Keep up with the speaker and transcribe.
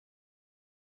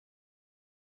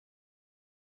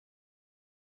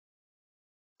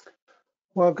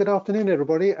Well, good afternoon,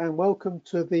 everybody, and welcome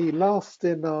to the last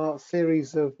in our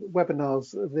series of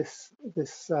webinars this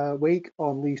week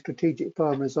on the strategic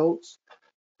farm results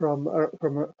from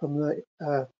the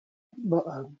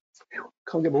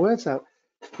can't get my words out.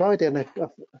 Friday, and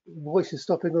voice is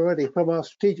stopping already. From our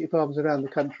strategic farms around the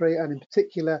country, and in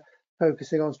particular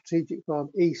focusing on Strategic Farm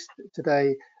East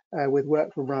today with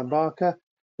work from Brian Barker.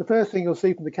 The first thing you'll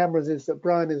see from the cameras is that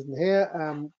Brian isn't here.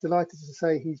 Delighted to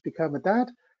say he's become a dad.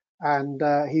 And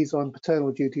he's on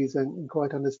paternal duties, and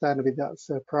quite understandably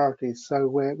that's priorities. So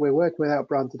we're working without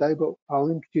Brian today, but I'll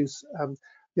introduce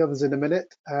the others in a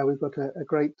minute. We've got a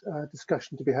great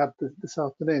discussion to be had this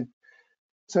afternoon.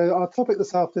 So our topic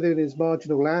this afternoon is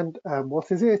marginal land.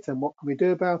 What is it and what can we do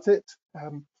about it?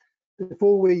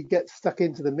 Before we get stuck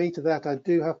into the meat of that, I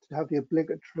do have to have the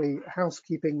obligatory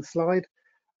housekeeping slide.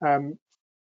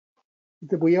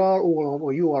 We are all,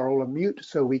 or you are all on mute,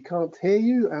 so we can't hear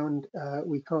you and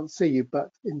we can't see you,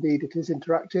 but indeed it is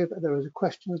interactive. There is a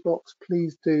questions box.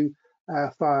 Please do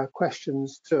fire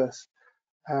questions to us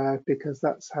because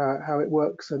that's how it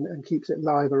works and keeps it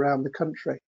live around the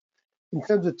country. In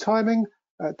terms of timing,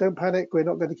 don't panic, we're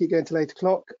not going to keep going till 8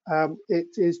 o'clock. It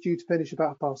is due to finish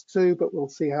about 2:30, but we'll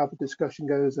see how the discussion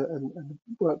goes and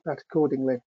work that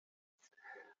accordingly.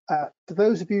 For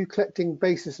those of you collecting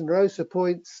basis and ROSA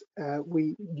points,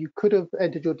 you could have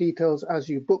entered your details as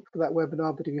you booked for that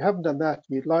webinar, but if you haven't done that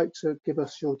and you'd like to give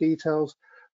us your details,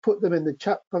 put them in the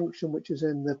chat function, which is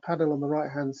in the panel on the right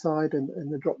hand side and in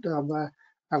the drop down there,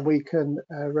 and we can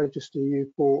register you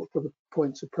for the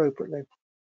points appropriately.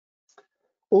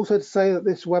 Also to say that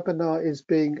this webinar is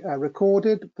being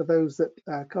recorded for those that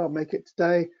can't make it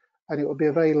today, and it will be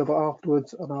available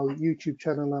afterwards on our YouTube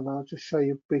channel, and I'll just show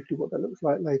you briefly what that looks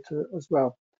like later as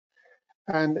well.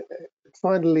 And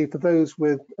finally, for those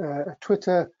with a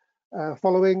Twitter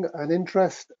following and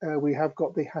interest, we have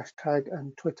got the hashtag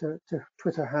and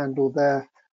Twitter handle there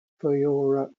for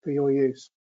your use.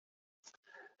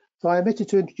 So I omitted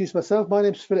to introduce myself. My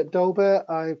name is Philip Dolbear.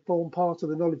 I form part of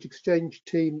the knowledge exchange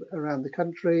team around the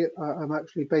country. I'm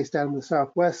actually based down in the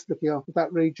southwest, looking after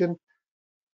that region.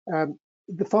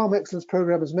 The Farm Excellence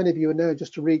Programme, as many of you know,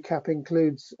 just to recap,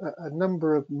 includes a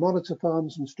number of monitor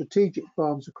farms and strategic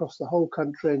farms across the whole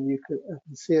country, and you can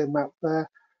see a map there.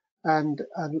 And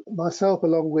myself,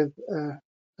 along with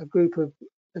a group of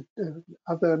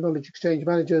other knowledge exchange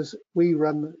managers, we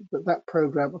run that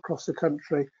programme across the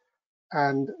country.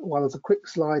 And while there's a quick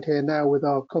slide here now with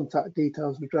our contact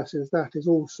details and addresses, that is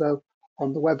also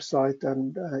on the website,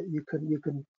 and you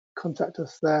can contact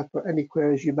us there for any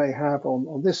queries you may have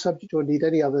on this subject or indeed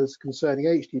any others concerning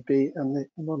AHDB and the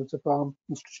Monitor Farm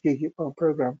and Strategic Farm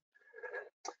Programme.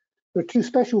 There are two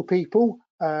special people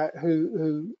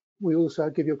who we also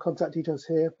give your contact details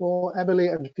here for, Emily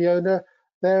and Fiona.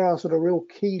 They're our sort of real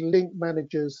key link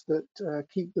managers that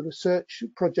keep the research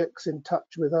projects in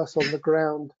touch with us on the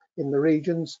ground in the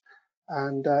regions,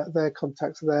 and their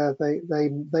contacts there,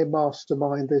 they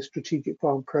mastermind the Strategic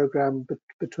Farm Programme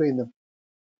between them.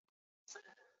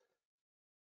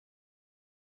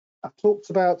 I've talked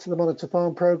about the Monitor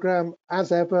Farm Programme.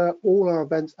 As ever, all our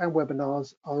events and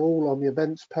webinars are all on the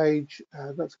events page.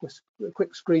 That's a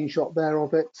quick screenshot there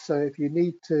of it. So if you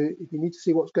need to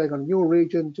see what's going on in your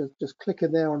region, just click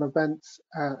in there on events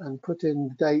and put in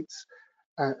the dates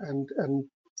and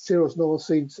cereals and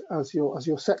oilseeds as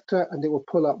your sector, and it will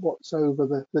pull up what's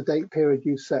over the date period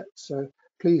you set. So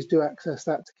please do access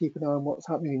that to keep an eye on what's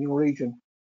happening in your region.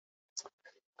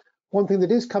 One thing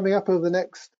that is coming up over the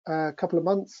next couple of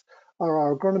months are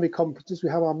our agronomy conferences. We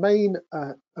have our main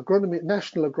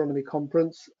National Agronomy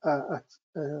Conference on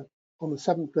the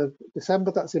 7th of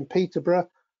December. That's in Peterborough.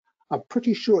 I'm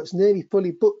pretty sure it's nearly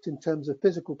fully booked in terms of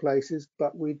physical places,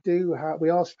 but we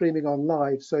are streaming on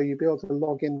live, so you'll be able to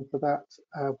log in for that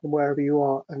from wherever you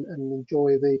are and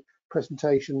enjoy the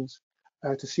presentations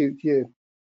to suit you.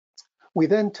 We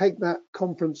then take that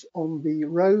conference on the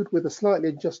road with a slightly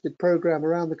adjusted programme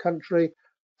around the country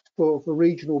for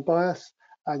regional bias,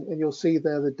 and you'll see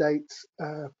there the dates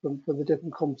from the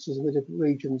different conferences in the different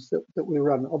regions that we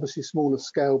run. Obviously smaller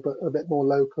scale, but a bit more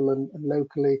local and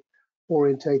locally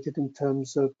orientated in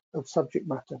terms of subject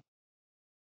matter.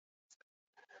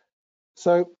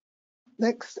 So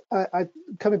next,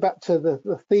 coming back to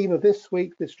the theme of this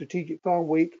week, the Strategic Farm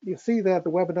Week, you see there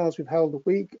the webinars we've held a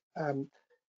week.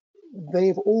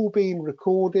 They've all been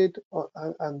recorded,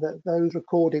 and those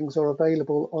recordings are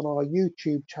available on our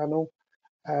YouTube channel,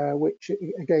 which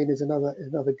again is another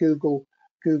Google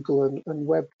and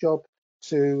web job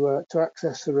to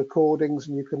access the recordings,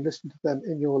 and you can listen to them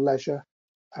in your leisure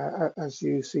as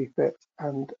you see fit.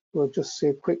 And we'll just see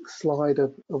a quick slide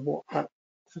of what that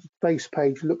face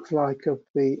page looks like of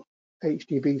the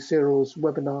HDB Cereals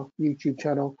webinar YouTube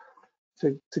channel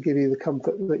to give you the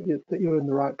comfort that you're in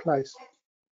the right place.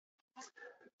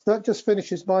 So that just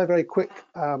finishes my very quick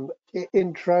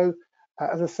intro.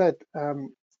 As I said,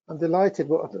 I'm delighted.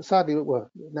 Well, sadly, well,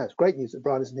 no, it's great news that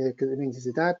Brian isn't here because it means he's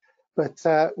a dad. But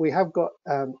we have got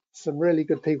some really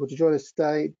good people to join us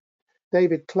today.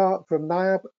 David Clark from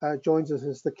NIAB joins us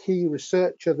as the key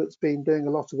researcher that's been doing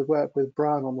a lot of the work with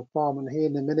Brian on the farm, and he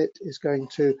in a minute is going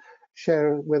to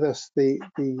share with us the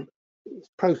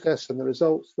process and the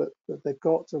results that they've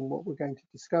got and what we're going to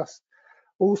discuss.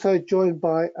 Also joined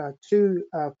by two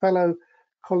fellow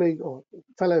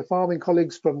farming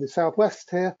colleagues from the southwest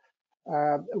here.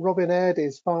 Robin Aird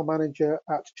is farm manager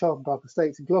at Charlton Park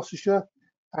Estates in Gloucestershire,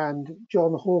 and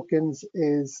John Hawkins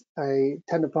is a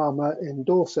tenant farmer in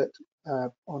Dorset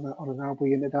on an arable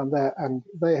unit down there, and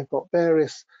they have got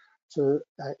various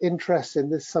interests in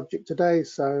this subject today.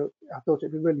 So I thought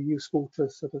it'd be really useful to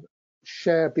sort of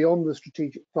share beyond the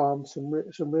strategic farm some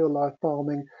real life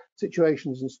farming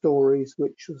situations and stories,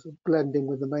 which was blending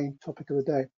with the main topic of the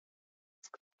day.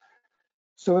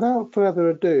 So without further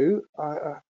ado,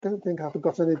 I don't think I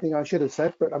forgot anything I should have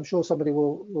said, but I'm sure somebody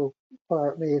will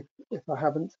fire at me if I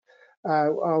haven't.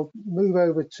 I'll move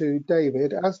over to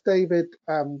David. As David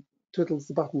twiddles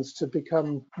the buttons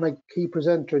to make key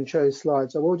presenter and show his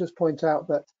slides, I will just point out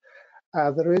that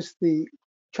there is the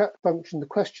chat function, the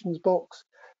questions box.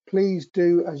 Please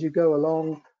do, as you go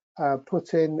along,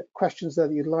 put in questions there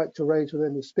that you'd like to raise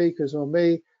within the speakers or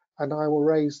me, and I will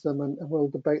raise them and we'll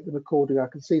debate them accordingly. I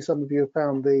can see some of you have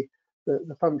found the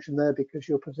function there because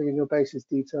you're putting in your basis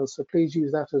details, so please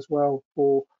use that as well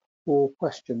for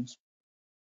questions.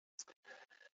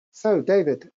 So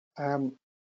David,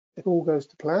 if all goes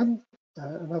to plan,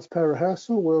 and as per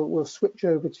rehearsal, we'll switch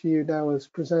over to you now as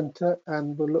presenter,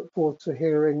 and we'll look forward to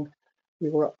hearing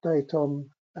your update on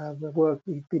the work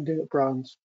we've been doing at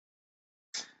Brian's.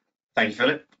 Thank you,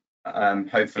 Philip.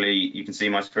 Hopefully you can see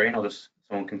my screen.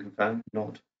 Someone can confirm,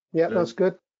 nod. Yeah, that's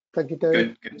good. Thank you,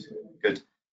 David. Good.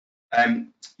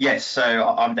 Yes, so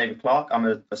I'm David Clark.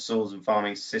 I'm a soils and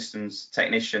farming systems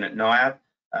technician at NIAB.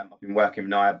 I've been working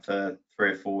with NIAB for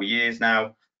 3 or 4 years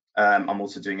now. I'm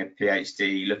also doing a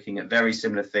PhD looking at very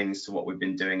similar things to what we've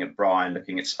been doing at Brian,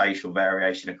 looking at spatial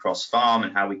variation across farm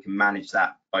and how we can manage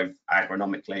that both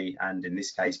agronomically and, in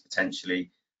this case,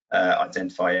 potentially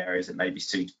identify areas that may be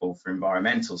suitable for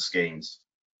environmental schemes.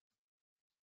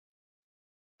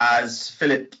 As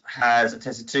Philip has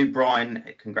attested to, Brian,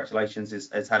 congratulations,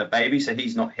 has had a baby, so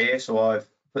he's not here. So I've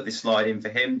put this slide in for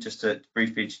him just to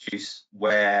briefly introduce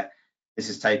where this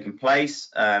has taken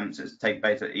place. So it's taken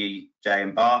place at EJ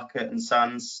and Barker and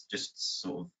Sons, just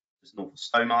north of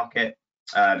Stowmarket.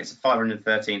 It's a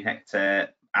 513 hectare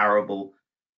arable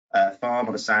farm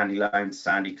on a sandy loam,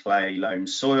 sandy clay loam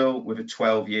soil with a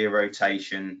 12-year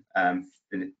rotation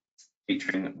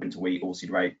featuring winter wheat, oilseed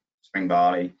rape, spring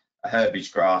barley, a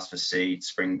herbage grass for seed,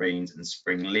 spring beans and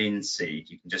spring linseed.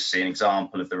 You can just see an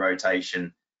example of the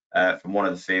rotation from one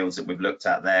of the fields that we've looked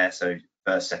at there. So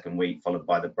first, second wheat followed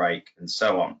by the break and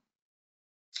so on.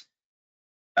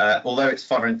 Although it's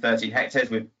 513 hectares,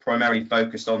 we're primarily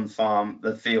focused on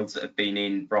the fields that have been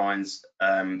in Brian's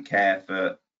care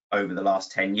for over the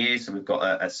last 10 years. So we've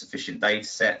got a sufficient data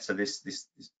set. So this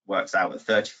works out at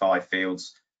 35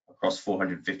 fields across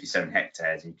 457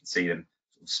 hectares. And you can see them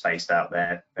sort of spaced out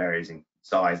there, varying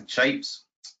size and shapes,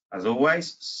 as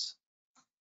always.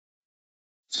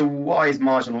 So why is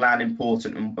marginal land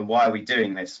important and why are we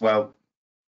doing this? Well,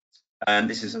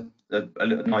 this is a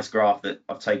nice graph that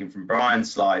I've taken from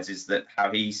Brian's slides, is that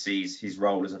how he sees his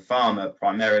role as a farmer,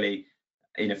 primarily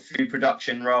in a food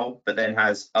production role, but then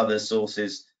has other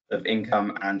sources of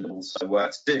income and also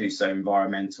work to do. So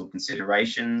environmental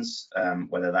considerations,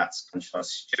 whether that's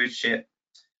conscious stewardship,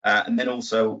 and then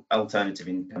also alternative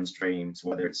income streams,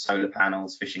 whether it's solar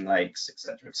panels, fishing lakes,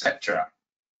 etc., etc.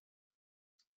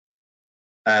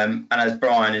 And as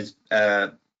Brian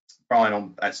at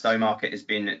Stowmarket has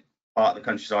been part of the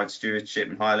countryside stewardship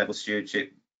and higher level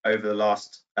stewardship over the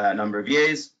last number of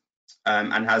years,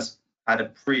 and has had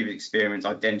a previous experience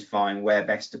identifying where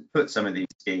best to put some of these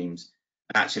schemes.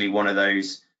 And actually, one of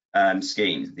those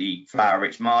schemes, the flower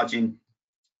rich margin,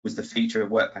 was the feature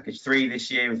of work package 3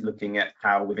 this year, is looking at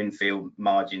how within field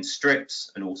margin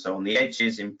strips and also on the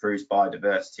edges improves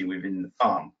biodiversity within the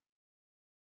farm.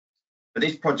 But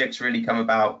this project's really come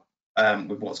about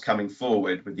with what's coming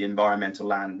forward with the Environmental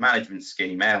Land Management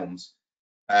Scheme, ELMS,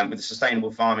 with the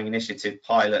Sustainable Farming Initiative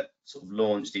pilot sort of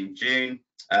launched in June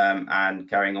and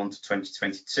carrying on to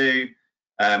 2022.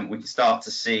 We can start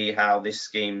to see how this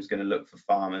scheme is going to look for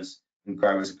farmers and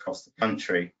growers across the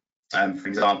country. For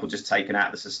example, just taken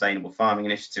out the Sustainable Farming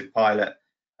Initiative pilot,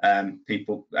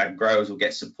 growers will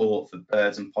get support for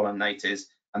birds and pollinators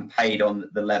and paid on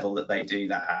the level that they do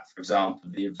that at. For example,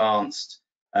 the advanced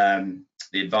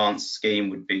scheme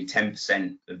would be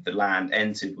 10% of the land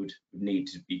entered would need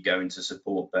to be going to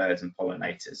support birds and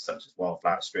pollinators, such as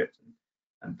wildflower strips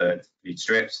and bird feed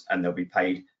strips, and they'll be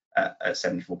paid at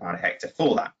 £74 a hectare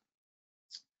for that.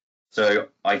 So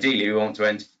ideally, we want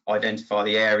to identify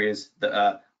the areas that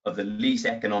are of the least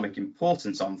economic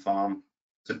importance on farm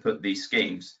to put these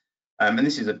schemes. And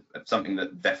this is something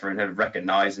that DEFRA have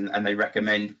recognised, and they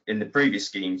recommend in the previous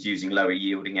schemes using lower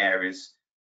yielding areas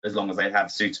as long as they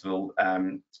have suitable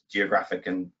geographic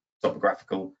and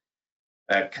topographical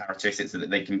characteristics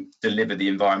that they can deliver the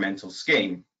environmental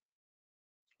scheme.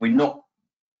 We're not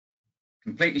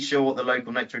completely sure what the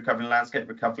local nature recovery and landscape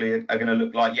recovery are going to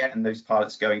look like yet, and those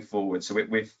pilots going forward. So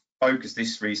we've focused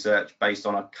this research based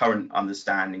on our current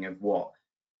understanding of what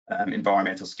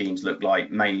environmental schemes look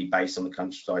like, mainly based on the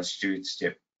countryside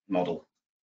stewardship model.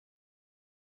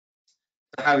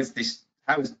 So how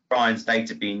is Brian's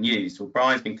data being used? Well,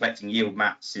 Brian's been collecting yield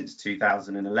maps since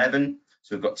 2011.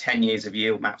 So we've got 10 years of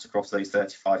yield maps across those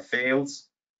 35 fields.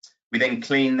 We then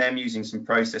clean them using some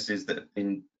processes that have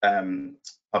been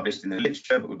published in the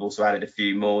literature, but we've also added a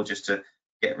few more just to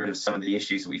get rid of some of the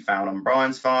issues that we found on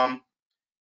Brian's farm.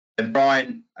 Then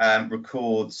Brian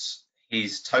records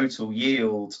his total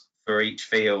yield for each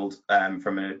field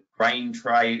from a grain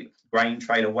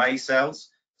trailer weigh cells.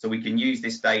 So we can use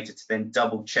this data to then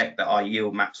double check that our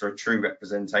yield maps are a true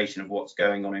representation of what's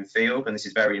going on in field. And this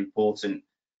is very important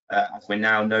as we're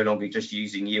now no longer just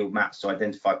using yield maps to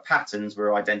identify patterns,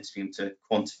 we're identifying to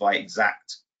quantify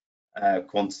exact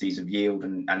quantities of yield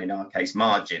and in our case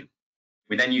margin.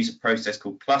 We then use a process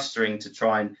called clustering to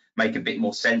try and make a bit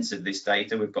more sense of this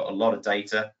data. We've got a lot of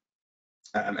data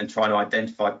and trying to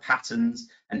identify patterns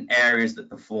and areas that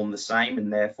perform the same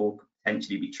and therefore could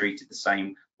potentially be treated the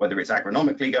same, whether it's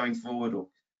agronomically going forward or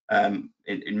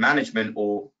in management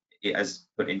or it as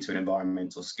put into an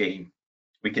environmental scheme.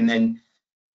 We can then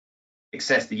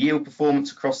assess the yield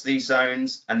performance across these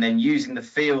zones, and then using the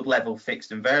field level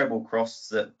fixed and variable costs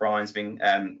that Brian's been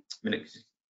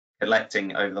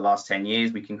collecting over the last 10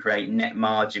 years, we can create net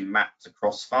margin maps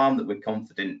across farm that we're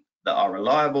confident that are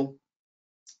reliable.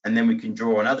 And then we can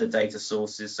draw on other data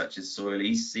sources such as soil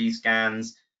EC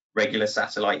scans, regular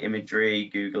satellite imagery,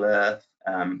 Google Earth,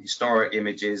 historic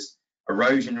images,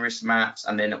 erosion risk maps,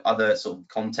 and then other sort of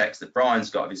context that Brian's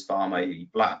got of his farm, i.e.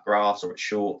 black grass or it's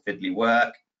short fiddly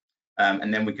work.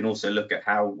 And then we can also look at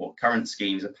what current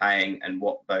schemes are paying and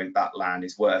what that land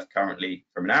is worth currently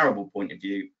from an arable point of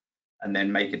view, and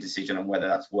then make a decision on whether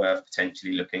that's worth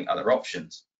potentially looking at other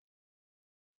options.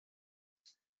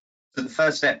 So the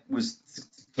first step was to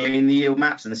clean the yield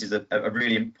maps, and this is a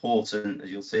really important, as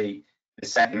you'll see, the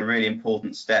second really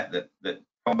important step that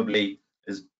probably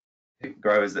as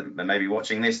growers that may be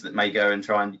watching this that may go and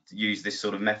try and use this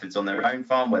sort of methods on their own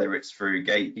farm, whether it's through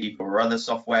Gatekeeper or other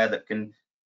software that can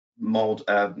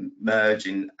merge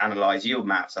and analyze yield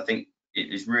maps. I think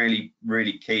it is really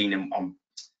keen and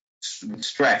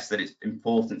stress that it's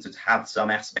important to have some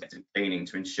aspect of cleaning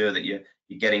to ensure that you're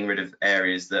getting rid of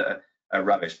areas that are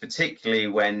rubbish, particularly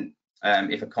when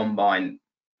if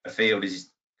a field is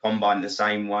combined the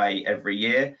same way every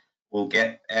year, we'll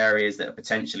get areas that are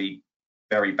potentially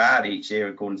very bad each year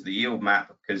according to the yield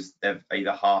map because they've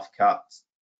either half cut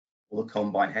or the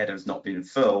combine header has not been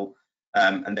full.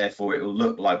 And therefore it will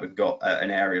look like we've got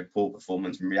an area of poor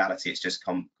performance. In reality, it's just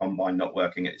combine not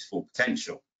working at its full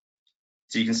potential.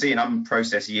 So you can see an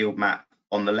unprocessed yield map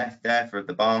on the left there for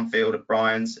the barn field at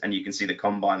Brian's, and you can see the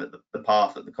combine that the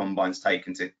path that the combine's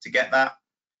taken to get that.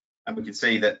 And we can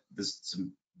see that there's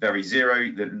some very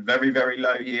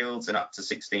low yields and up to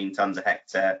 16 tons a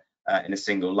hectare in a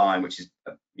single line, which is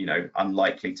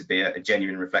unlikely to be a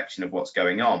genuine reflection of what's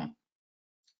going on.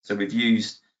 So we've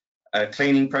used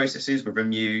cleaning processes. We've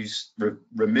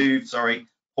removed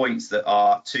points that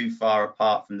are too far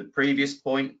apart from the previous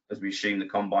point, as we assume the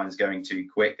combine is going too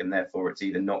quick and therefore it's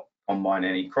either not combine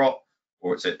any crop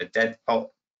or it's a dead pot.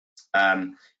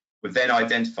 We've then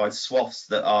identified swaths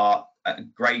that are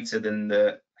greater than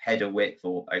the header width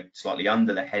or slightly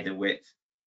under the header width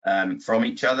from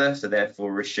each other. So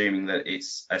therefore we're assuming that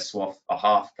it's a swath, a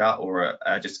half cut or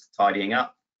just tidying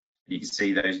up. You can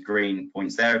see those green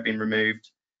points there have been removed.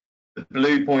 The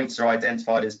blue points are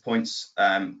identified as points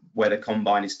where the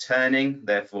combine is turning.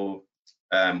 Therefore,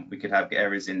 we could have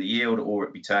areas in the yield or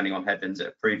it be turning on headlands that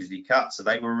are previously cut. So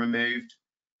they were removed.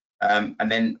 And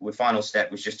then the final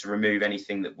step was just to remove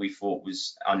anything that we thought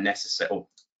was unnecessary or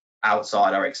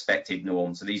outside our expected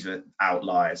norm. So these were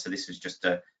outliers. So this was just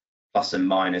to plus and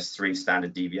minus 3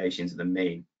 standard deviations of the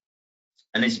mean.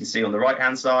 And as you can see on the right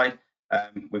hand side,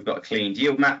 we've got a cleaned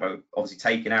yield map. We've obviously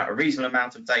taken out a reasonable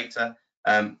amount of data,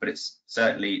 but it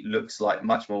certainly looks like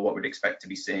much more what we'd expect to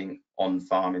be seeing on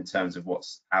farm in terms of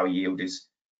how yield is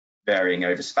varying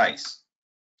over space.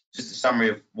 Just a summary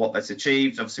of what that's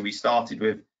achieved. Obviously, we started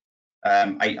with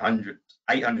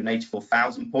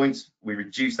 884,000 points. We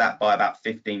reduced that by about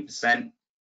 15%,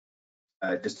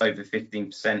 just over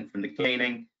 15% from the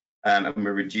cleaning, and we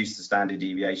reduced the standard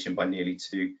deviation by nearly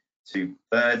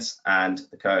two-thirds, and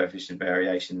the coefficient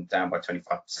variation down by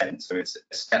 25%. So it's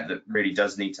a step that really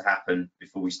does need to happen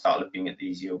before we start looking at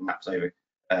these yield maps over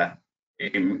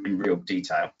in real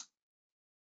detail.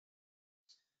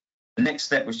 The next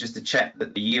step was just to check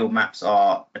that the yield maps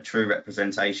are a true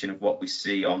representation of what we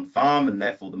see on farm, and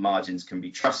therefore the margins can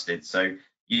be trusted. So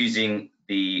using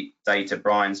the data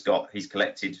he's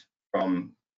collected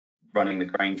from running the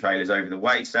grain trailers over the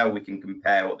weigh cell, we can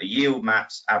compare what the yield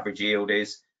maps average yield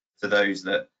is to those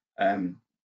that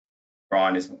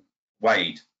Brian has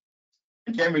weighed.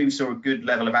 And generally, we saw a good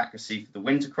level of accuracy for the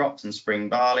winter crops and spring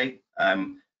barley,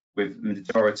 with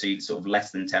majority sort of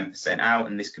less than 10% out,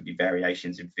 and this could be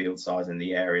variations in field size and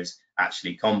the areas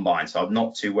actually combined. So I'm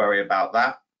not too worried about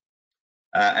that.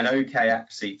 An okay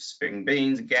accuracy for spring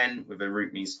beans, again, with a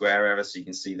root mean square error, so you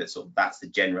can see that that's the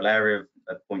general area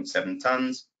of 0.7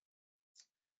 tons.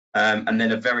 And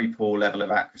then a very poor level of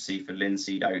accuracy for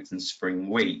linseed, oats and spring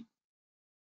wheat.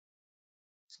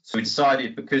 So we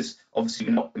decided, because obviously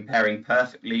we're not comparing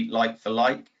perfectly like for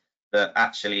like, that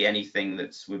actually anything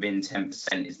that's within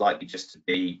 10% is likely just to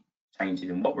be changes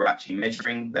in what we're actually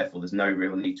measuring. Therefore, there's no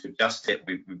real need to adjust it.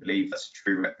 We believe that's a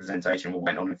true representation of what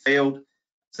went on in the field.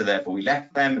 So therefore, we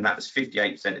left them, and that was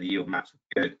 58% of the yield maps were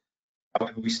good.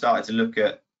 However, we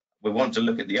wanted to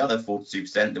look at the other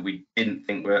 42% that we didn't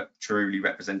think were truly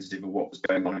representative of what was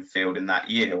going on in the field in that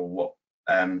year, or what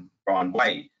Brian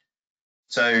weighed.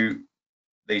 So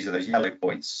these are those yellow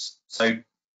points. So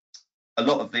a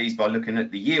lot of these, by looking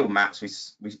at the yield maps, we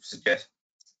suggest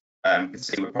can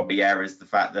see were probably errors. The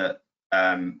fact that,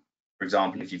 for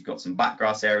example, if you've got some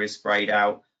backgrass areas sprayed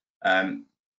out,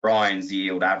 Brian's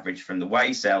yield average from the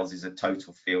weigh cells is a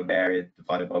total field area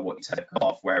divided by what you take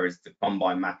off, whereas the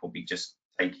combine map will be just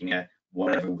taking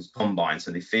whatever was combined.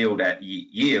 So the field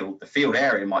yield, the field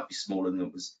area might be smaller than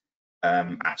it was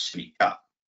actually cut.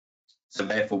 So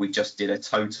therefore, we just did a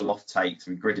total offtake.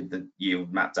 So we gridded the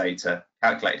yield map data,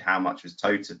 calculated how much was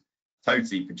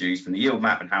totally produced from the yield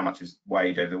map and how much was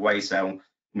weighed over the weigh cell. And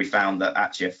we found that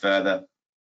actually a further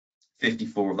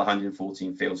 54 of the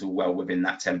 114 fields were well within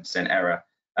that 10% error.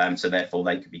 So therefore,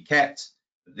 they could be kept.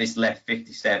 This left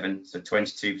 57, so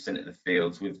 22% of the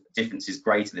fields with differences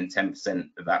greater than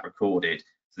 10% of that recorded.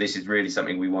 So this is really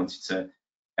something we wanted to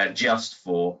adjust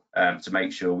for, to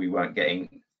make sure we weren't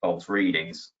getting false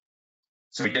readings.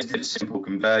 So we just did a simple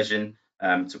conversion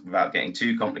without getting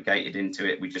too complicated into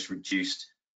it. We just reduced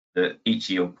each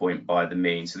yield point by the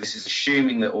mean. So this is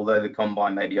assuming that although the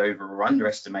combine may be over or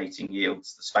underestimating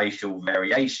yields, the spatial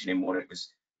variation in what it was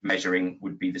measuring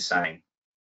would be the same.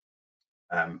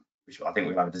 Which I think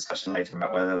we'll have a discussion later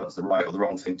about whether that was the right or the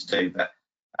wrong thing to do, but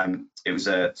it was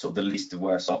sort of the least of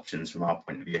worst options from our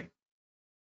point of view.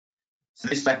 So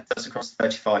this left us across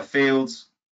 35 fields.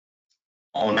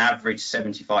 On average,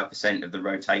 75% of the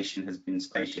rotation has been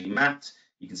spatially mapped.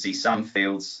 You can see some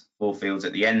fields, 4 fields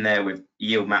at the end there, with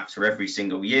yield maps for every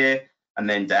single year, and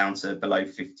then down to below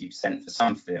 50% for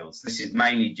some fields. This is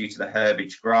mainly due to the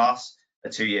herbage grass, a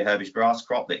 2-year herbage grass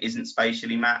crop that isn't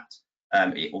spatially mapped.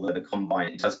 Although the combine,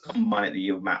 it does combine it, the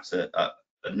yield maps are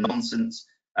nonsense,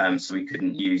 so we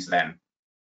couldn't use them.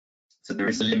 So there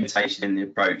is a limitation in the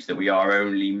approach that we are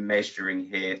only measuring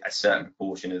here a certain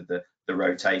proportion of the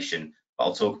rotation. But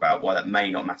I'll talk about why that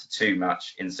may not matter too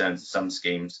much in terms of some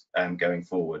schemes going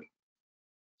forward.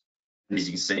 And as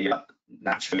you can see,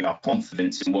 naturally our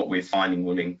confidence in what we're finding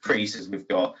will increase as we've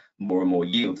got more and more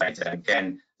yield data.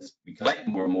 Again, as we collect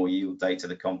more and more yield data,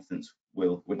 the confidence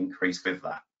will increase with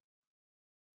that.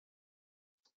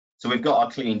 So we've got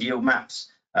our cleaned yield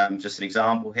maps, just an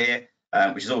example here,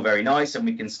 which is all very nice, and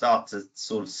we can start to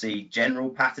sort of see general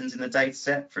patterns in the data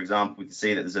set. For example, we can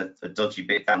see that there's a dodgy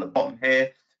bit down the bottom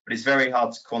here, but it's very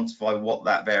hard to quantify what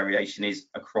that variation is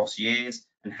across years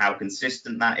and how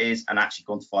consistent that is, and actually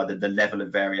quantify the level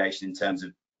of variation in terms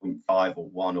of 0.5 or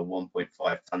 1 or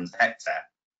 1.5 tons a hectare.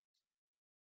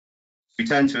 We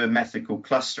turn to a method called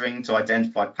clustering to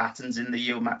identify patterns in the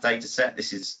yield map data set.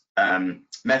 This is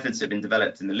methods that have been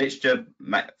developed in the literature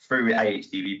through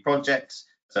AHDB projects.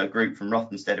 So a group from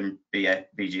Rothamsted and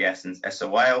BGS and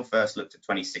SOAL first looked at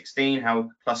 2016, how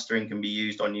clustering can be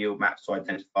used on yield maps to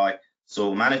identify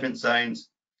soil management zones.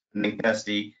 And then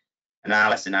Kirsty and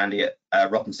Alice and Andy at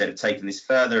Rothamsted have taken this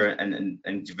further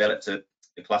and developed a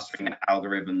clustering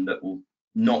algorithm that will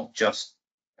not just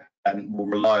will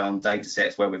rely on data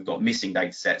sets where we've got missing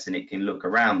data sets, and it can look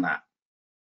around that.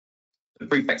 The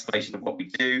brief explanation of what we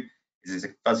do is a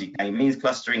fuzzy k-means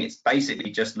clustering. It's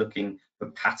basically just looking for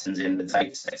patterns in the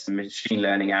data sets. A machine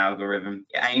learning algorithm.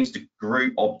 It aims to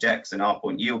group objects and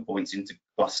R-point yield points into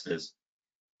clusters.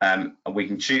 And we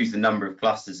can choose the number of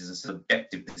clusters as a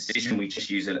subjective decision. We just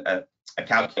use a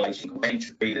calculation called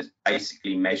entropy that's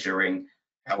basically measuring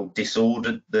how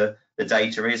disordered the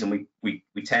data is, and we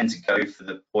tend to go for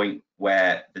the point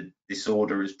where the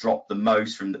disorder has dropped the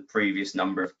most from the previous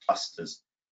number of clusters.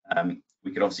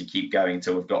 We could obviously keep going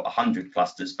until we've got 100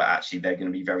 clusters, but actually they're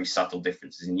going to be very subtle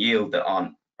differences in yield that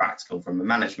aren't practical from a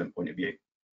management point of view.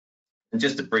 And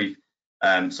just a brief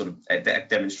sort of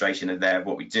demonstration of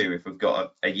what we do. If we've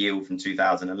got a yield from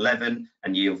 2011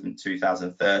 and yield from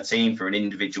 2013 for an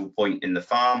individual point in the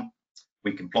farm,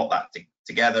 we can plot that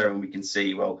together, and we can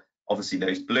see, well, obviously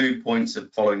those blue points are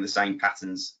following the same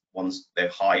patterns. Ones they're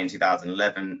high in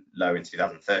 2011, low in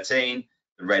 2013.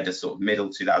 The red are sort of middle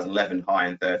 2011, high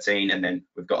in 13, and then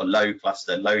we've got a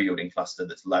low yielding cluster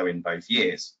that's low in both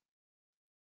years.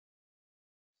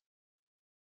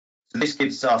 So this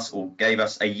gives us, or gave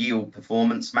us, a yield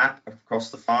performance map across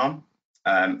the farm.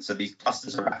 So these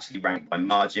clusters are actually ranked by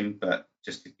margin, but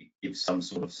just to give some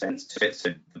sort of sense to it, so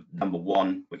the number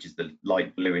 1, which is the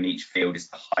light blue in each field, is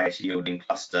the highest yielding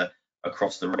cluster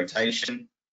across the rotation.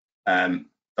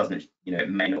 Doesn't, it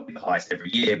may not be the highest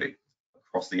every year, but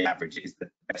across the average it is the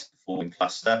best performing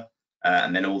cluster.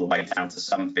 And then all the way down to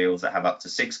some fields that have up to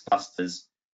 6 clusters,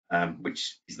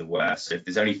 which is the worst. So if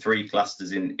there's only 3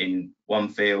 clusters in one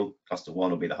field, cluster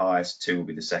 1 will be the highest, 2 will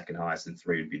be the second highest, and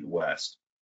 3 would be the worst.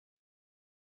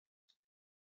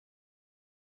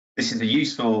 This is a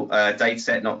useful data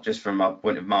set, not just from our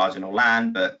point of marginal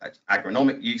land, but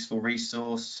agronomic useful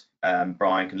resource.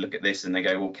 Brian can look at this and they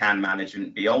go, well, can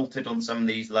management be altered on some of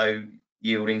these low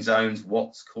yielding zones?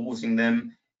 What's causing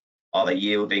them? Are they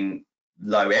yielding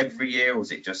low every year, or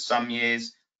is it just some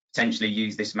years? Potentially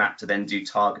use this map to then do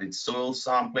targeted soil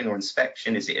sampling or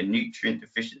inspection. Is it a nutrient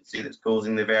deficiency that's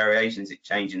causing the variation? Is it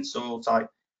change in soil type?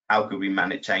 How could we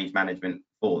change management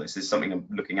for this? This is something I'm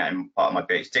looking at in part of my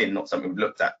PhD, and not something we've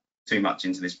looked at too much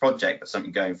into this project, but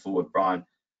something going forward Brian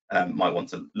might want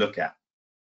to look at.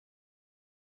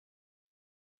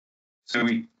 So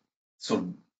we sort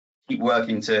of keep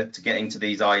working to getting to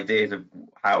these ideas of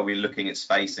how we're looking at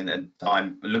space and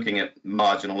time. We're looking at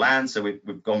marginal land, so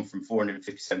we've gone from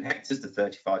 457 hectares to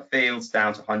 35 fields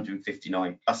down to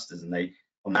 159 clusters, and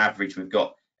on average we've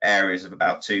got areas of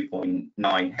about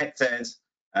 2.9 hectares,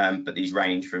 but these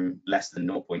range from less than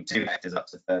 0.2 hectares up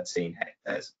to 13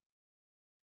 hectares.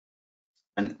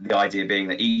 And the idea being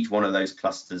that each one of those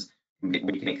clusters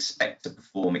we can expect to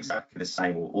perform exactly the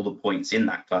same, or all the points in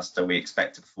that cluster we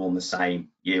expect to perform the same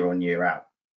year on year out.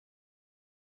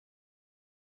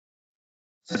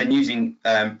 So then using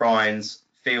Brian's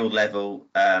field level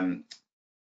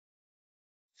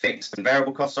fixed and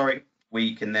variable cost,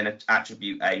 we can then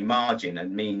attribute a margin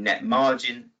and mean net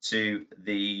margin to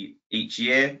each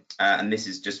year, and this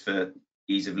is just for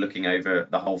ease of looking over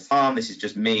the whole farm. This is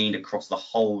just mean across the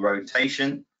whole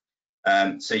rotation.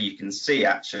 So you can see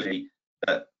actually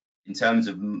that in terms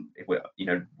of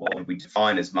what would we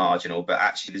define as marginal, but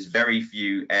actually there's very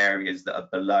few areas that are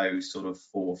below sort of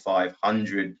 400 or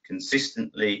 500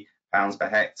 consistently pounds per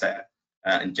hectare,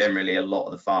 and generally a lot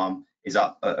of the farm is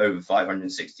up over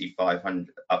 560,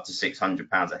 500 up to 600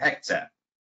 pounds a hectare.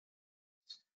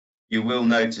 You will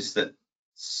notice that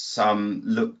some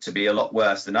look to be a lot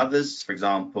worse than others. For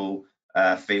example,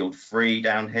 field 3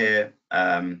 down here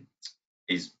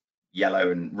is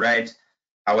yellow and red.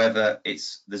 However,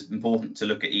 it's important to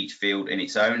look at each field in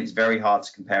its own. It's very hard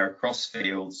to compare across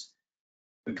fields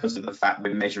because of the fact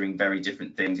we're measuring very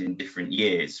different things in different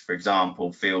years. For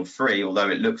example, field 3, although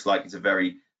it looks like it's a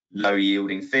very low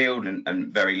yielding field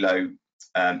and very low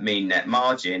mean net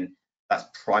margin, that's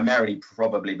primarily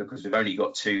probably because we've only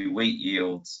got 2 wheat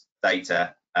yields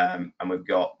data, and we've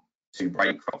got 2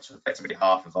 break crops. So effectively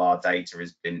half of our data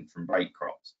has been from break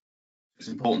crops. It's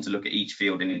important to look at each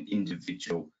field in an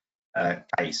individual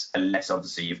case, unless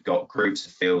obviously you've got groups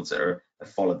of fields that have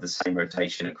followed the same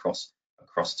rotation across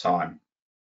time.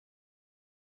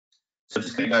 So I'm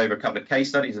just going to go over a couple of case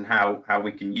studies and how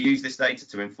we can use this data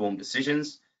to inform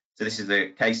decisions. So this is a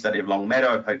case study of Long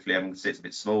Meadow. Hopefully everyone can see it's a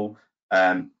bit small,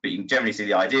 but you can generally see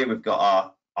the idea. We've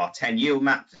got our 10 yield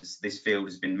map. This field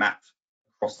has been mapped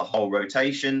across the whole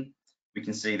rotation. We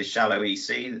can see the shallow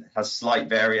EC that has slight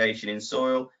variation in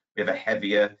soil. We have a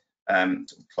heavier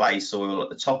clay soil at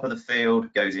the top of the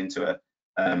field, goes into a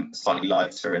slightly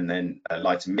lighter and then a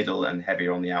lighter middle and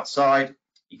heavier on the outside.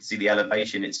 You can see the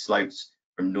elevation, it slopes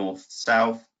from north to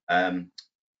south,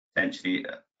 potentially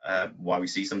why we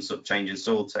see some sort of change in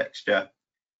soil texture.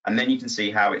 And then you can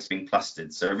see how it's been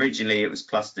clustered. So originally it was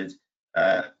clustered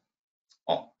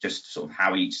just sort of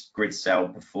how each grid cell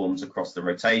performs across the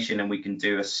rotation, and we can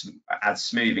do add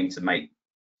smoothing to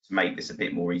make this a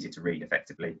bit more easy to read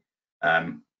effectively.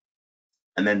 And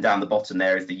then down the bottom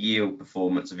there is the yield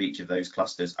performance of each of those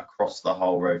clusters across the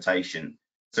whole rotation.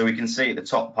 So we can see at the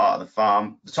top part of the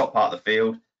farm, the top part of the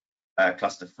field,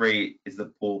 cluster 3 is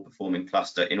the poor performing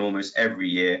cluster in almost every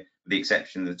year, with the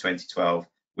exception of the 2012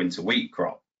 winter wheat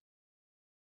crop.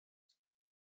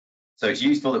 So it's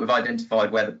useful that we've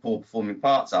identified where the poor performing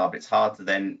parts are, but it's hard to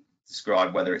then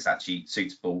describe whether it's actually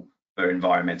suitable for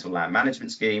environmental land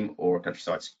management scheme or a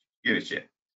countryside stewardship.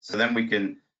 So then we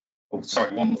can,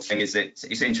 one more thing is that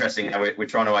it's interesting how we're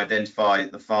trying to identify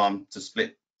the farm to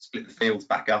split the fields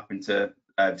back up into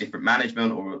different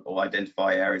management or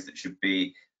identify areas that should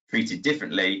be treated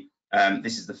differently.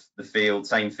 This is the field,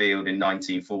 same field in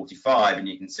 1945, and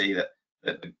you can see that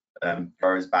the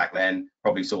growers back then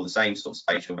probably saw the same sort of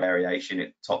spatial variation.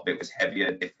 The top bit was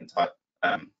heavier, different type,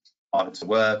 harder to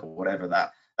work, or whatever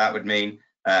that would mean,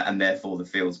 and therefore the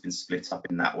field's been split up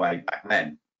in that way back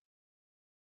then.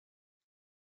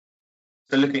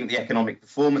 So looking at the economic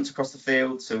performance across the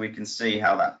field, so we can see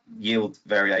how that yield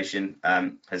variation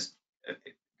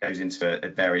goes into a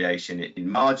variation in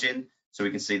margin. So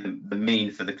we can see the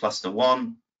mean for the cluster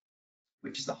 1,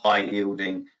 which is the high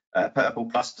yielding purple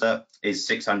cluster, is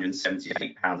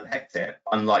 £678 a hectare,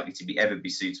 unlikely to ever be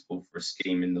suitable for a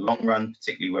scheme in the long run,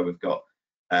 particularly where we've got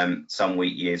some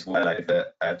wheat years well over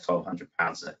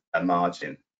 £1,200 a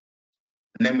margin.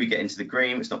 And then we get into the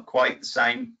green, it's not quite the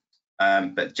same,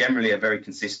 but generally a very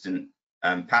consistent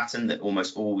pattern that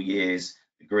almost all years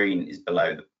the green is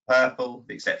below the purple,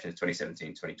 the exception of 2017,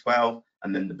 2012,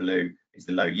 and then the blue is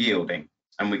the low yielding.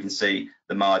 And we can see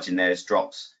the margin there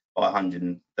drops by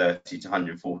 130 to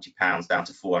 140 pounds down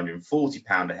to 440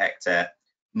 pound a hectare,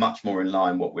 much more in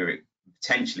line what we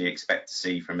potentially expect to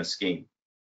see from a scheme.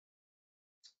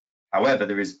 However,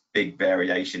 there is big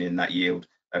variation in that yield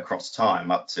across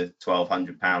time, up to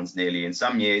 1,200 pounds nearly in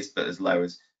some years, but as low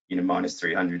as minus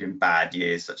 300 in bad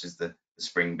years, such as the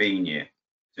spring bean year.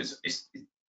 So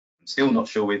I'm still not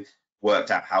sure we've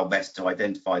worked out how best to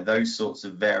identify those sorts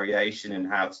of variation and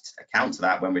how to account for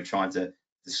that when we're trying to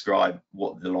describe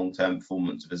what the long-term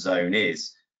performance of a zone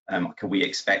is. Can we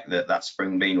expect that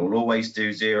spring bean will always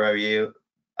do 0 yield,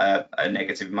 a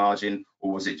negative margin,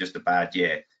 or was it just a bad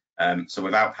year? So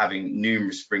without having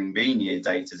numerous spring bean year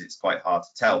data, it's quite hard to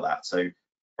tell that. So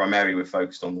primarily we're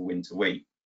focused on the winter wheat.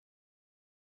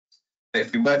 But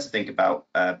if we were to think about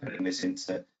putting this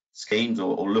into schemes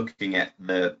or looking at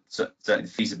certainly the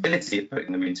feasibility of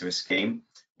putting them into a scheme,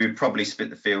 we would probably split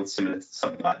the field similar to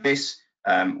something like this.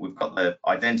 We've got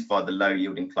identified the low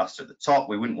yielding cluster at the top.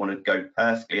 We wouldn't want to go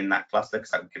perfectly in that cluster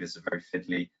because that would give us a very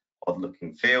fiddly, odd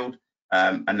looking field.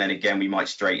 And then again, we might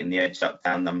straighten the edge up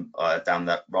down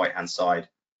that right hand side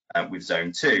with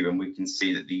zone 2, and we can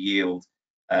see that the yield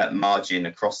margin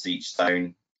across each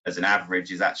zone as an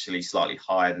average is actually slightly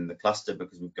higher than the cluster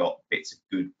because we've got bits of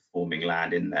good performing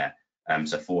land in there.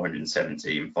 So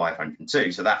 470 and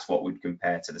 502. So that's what would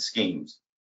compare to the schemes.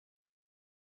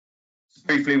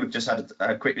 Briefly, we've just had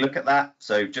a quick look at that.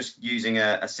 So just using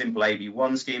a simple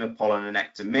AB1 scheme of pollen and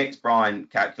nectar mix, Brian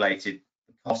calculated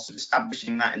the cost of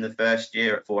establishing that in the first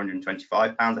year at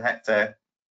 £425 a hectare.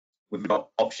 We've got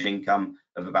option income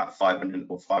of about £500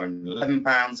 or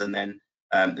 £511, and then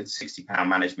the £60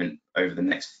 management over the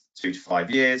next 2 to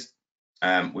 5 years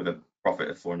with a profit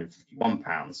of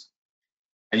 £451.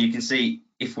 And you can see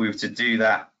if we were to do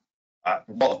that,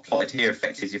 what I've plotted here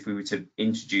effect is if we were to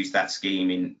introduce that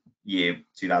scheme in year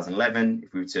 2011,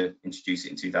 if we were to introduce it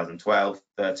in 2012,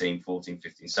 13, 14,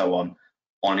 15, so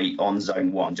on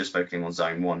zone 1, just focusing on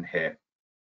zone 1 here.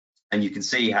 And you can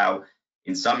see how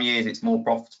in some years it's more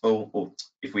profitable, or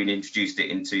if we introduced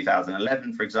it in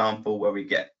 2011, for example, where we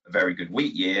get a very good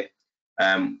wheat year,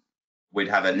 we'd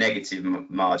have a negative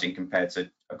margin compared to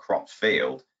a cropped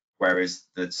field, whereas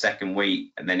the second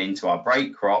wheat and then into our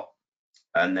break crop,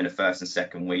 and then a first and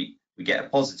second wheat, we get a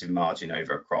positive margin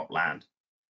over a crop land.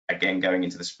 Again, going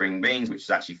into the spring beans, which is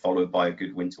actually followed by a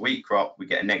good winter wheat crop, we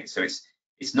get a negative. So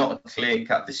it's not a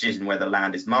clear-cut decision where the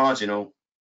land is marginal,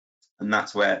 and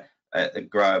that's where the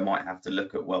grower might have to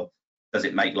look at, well, does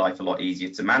it make life a lot easier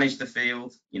to manage the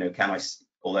field?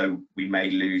 Although we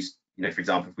may lose, for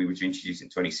example, if we were to introduce in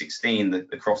 2016,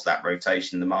 across that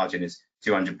rotation, the margin is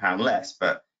 £200 less,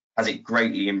 but has it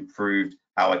greatly improved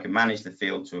how I can manage the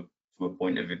field to a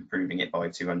point of improving it by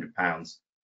 £200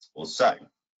 or so.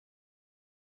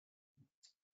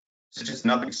 So just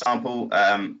another example,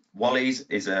 Wally's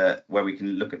is where we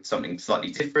can look at something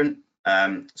slightly different.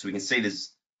 So we can see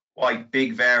there's quite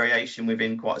big variation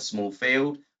within quite a small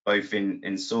field, both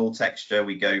in soil texture.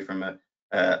 We go from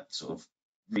a sort of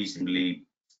reasonably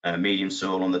medium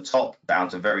soil on the top down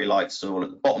to very light soil at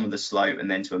the bottom of the slope,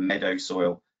 and then to a meadow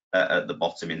soil at the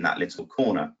bottom in that little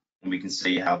corner. And we can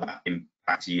see how that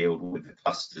impacts yield with the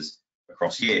clusters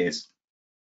across years.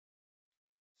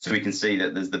 So we can see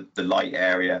that there's the light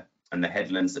area and the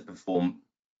headlands that perform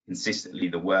consistently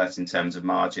the worst in terms of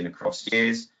margin across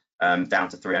years, down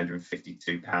to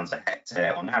 £352 a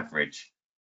hectare on average.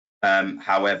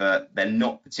 However, they're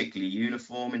not particularly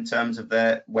uniform in terms of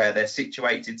where they're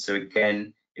situated. So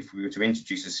again, if we were to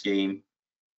introduce a scheme,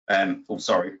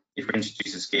 if we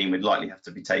introduce a scheme, we'd likely have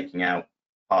to be taking out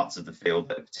parts of the field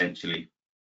that are potentially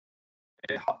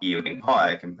yielding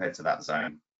higher compared to that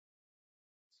zone.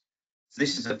 So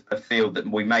this is a field that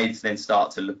we may then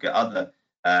start to look at other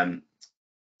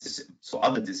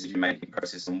decision-making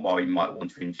process and why we might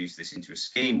want to introduce this into a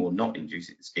scheme or not introduce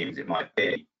it to schemes it might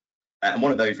be. And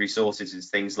one of those resources is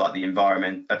things like the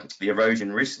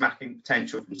erosion risk mapping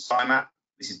potential from SciMap.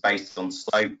 This is based on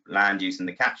slope, land use, and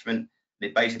the catchment.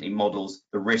 It basically models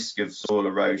the risk of soil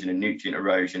erosion and nutrient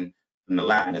erosion from the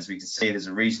land. As we can see, there's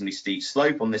a reasonably steep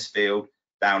slope on this field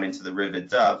down into the River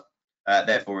Dove.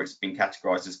 Therefore, it's been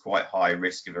categorised as quite high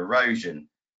risk of erosion.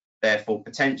 Therefore,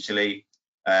 potentially,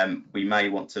 we may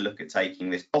want to look at taking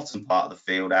this bottom part of the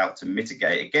field out to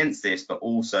mitigate against this, but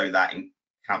also that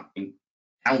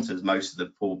encounters most of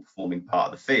the poor performing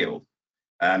part of the field,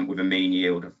 with a mean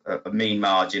yield of a mean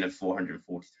margin of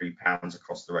 £443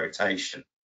 across the rotation.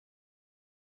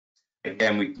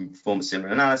 Again, we can perform a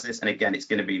similar analysis, and again, it's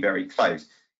going to be very close.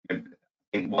 I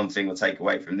think one thing we'll take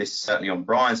away from this, certainly on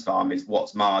Brian's farm, is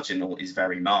what's marginal is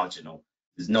very marginal.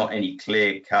 There's not any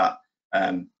clear-cut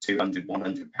 £200,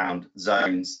 £100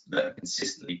 zones that are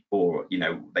consistently poor.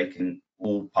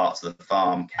 All parts of the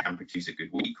farm can produce a good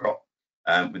wheat crop,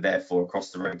 but therefore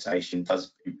across the rotation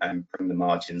does bring the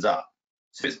margins up.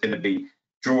 So it's going to be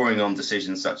drawing on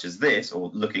decisions such as this,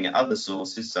 or looking at other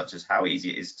sources such as how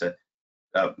easy it is to,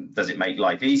 does it make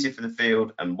life easier for the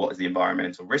field, and what is the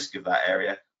environmental risk of that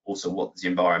area? Also, what does the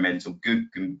environmental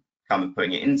good can come and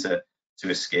putting it into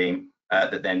a scheme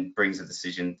that then brings a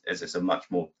decision as it's a much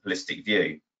more holistic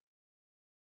view.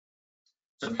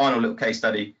 So the final little case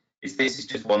study is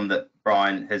just one that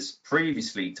Brian has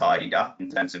previously tidied up in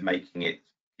terms of making it,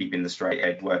 keeping the straight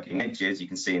edge working edges. You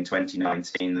can see in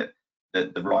 2019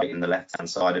 that the right and the left hand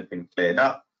side have been cleared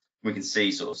up. We can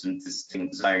see sort of some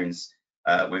distinct zones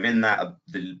within that,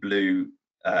 the blue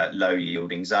low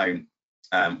yielding zone,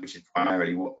 which is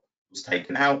primarily what was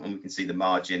taken out, and we can see the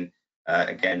margin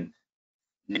again,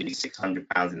 nearly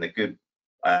 £600 in the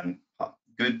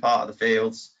good part of the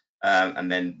fields,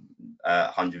 and then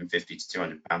 150 to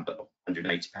 £200, but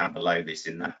 £180 below this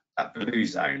in that blue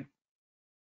zone.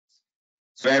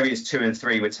 So areas 2 and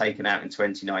 3 were taken out in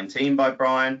 2019 by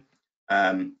Brian,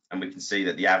 and we can see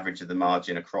that the average of the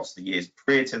margin across the years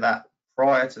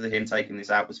prior to him taking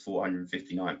this out was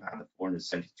 £459 to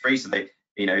 £473. So they,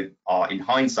 are in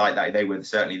hindsight that they were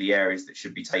certainly the areas that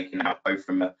should be taken out, both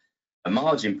from a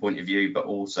margin point of view, but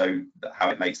also how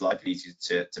it makes life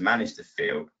easier to manage the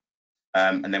field.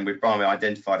 And then with Brian, we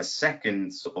identified a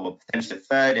second sort of potentially a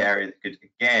third area that could,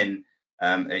 again,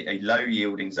 a low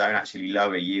yielding zone, actually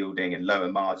lower yielding and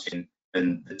lower margin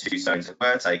than the two zones that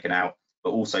were taken out,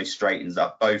 but also straightens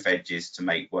up both edges to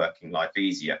make working life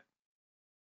easier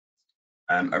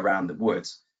around the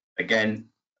woods. Again,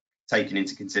 taking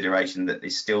into consideration that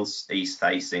it's still east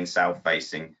facing, south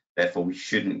facing, therefore we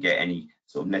shouldn't get any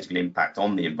sort of negative impact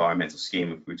on the environmental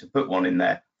scheme if we were to put one in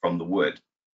there from the wood.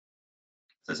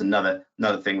 So it's another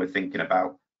thing we're thinking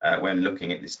about when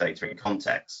looking at this data in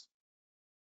context.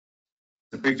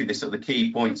 So briefly, the sort of the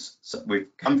key points we've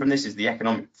come from this is the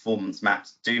economic performance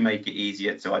maps do make it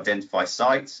easier to identify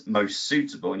sites most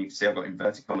suitable, and you can see I've got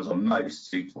inverted commas on most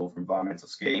suitable for environmental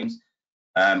schemes.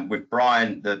 With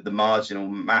Brian, the marginal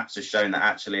maps have shown that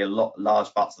actually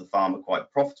large parts of the farm are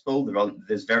quite profitable.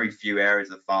 There's very few areas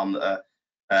of the farm that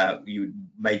you would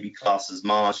maybe class as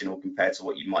marginal compared to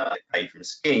what you might pay from a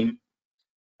scheme.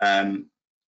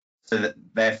 So that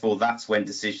therefore that's when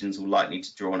decisions will likely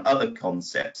to draw on other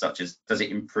concepts such as, does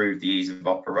it improve the ease of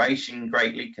operation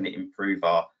greatly? Can it improve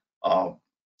our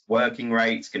working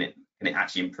rates? Can it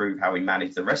actually improve how we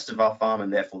manage the rest of our farm,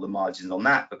 and therefore the margins on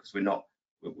that, because we're not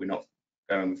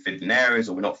going with fiddling areas,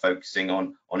 or we're not focusing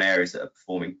on areas that are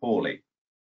performing poorly?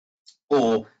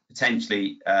 Or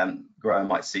potentially grower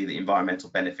might see the environmental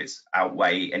benefits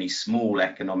outweigh any small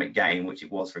economic gain, which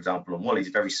it was, for example, on Wally's,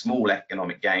 a very small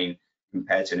economic gain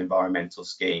compared to an environmental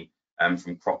scheme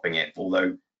from cropping it,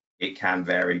 although it can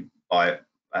vary by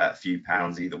a few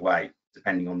pounds either way,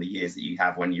 depending on the years that you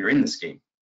have when you're in the scheme.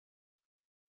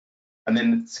 And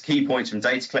then the key points from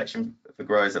data collection for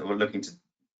growers that were looking to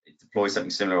deploy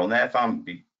something similar on their farm would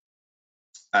be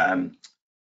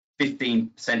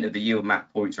 15% of the yield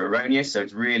map points are erroneous. So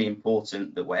it's really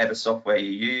important that whatever software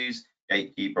you use,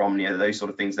 Gatekeeper, Omnia, those sort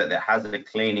of things, that has a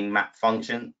cleaning map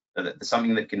function, that there's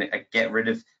something that can get rid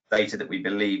of data that we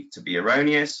believe to be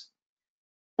erroneous.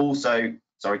 Also,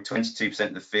 22%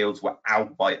 of the fields were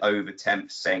out by over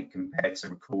 10% compared to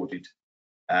recorded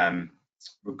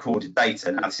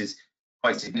data. Now, this is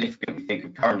quite significant. We think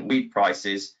of current wheat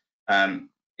prices.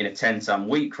 In a 10-ton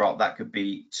wheat crop, that could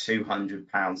be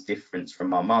 £200 difference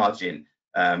from our margin,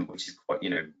 which is quite,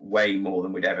 way more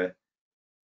than we'd ever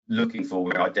looking for.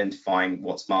 We're identifying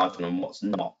what's marginal and what's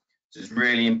not. So it's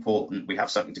really important we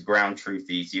have something to ground truth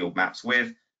these yield maps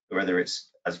with, whether it's,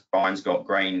 as Brian's got,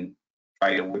 grain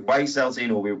trailer with weigh cells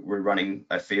in, or we're running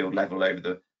a field level over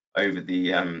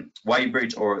the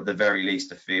weighbridge, or at the very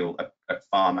least a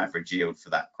farm average yield for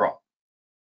that crop.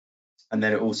 And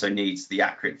then it also needs the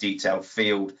accurate detailed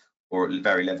field or at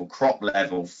very level crop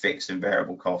level fixed and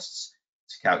variable costs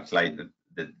to calculate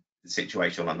the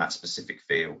situation on that specific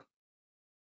field.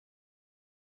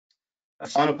 A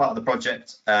final part of the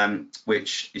project,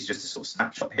 which is just a sort of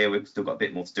snapshot here, we've still got a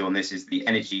bit more to do on this, is the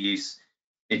energy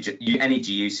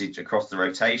usage across the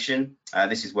rotation.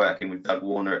 This is working with Doug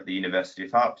Warner at the University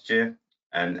of Hertfordshire,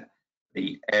 and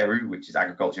the AERU, which is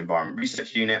Agriculture Environment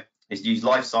Research Unit, is used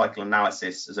life cycle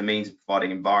analysis as a means of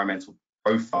providing environmental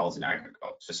profiles in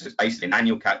agriculture. So it's basically an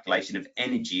annual calculation of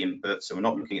energy input. So we're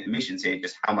not looking at emissions here,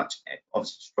 just how much,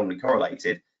 obviously strongly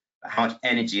correlated, but how much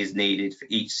energy is needed for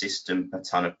each system per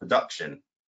ton of production.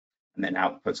 And then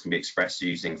outputs can be expressed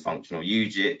using functional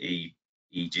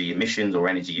e.g. emissions or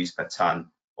energy use per ton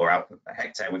or output per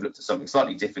hectare. We've looked at something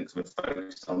slightly different because we're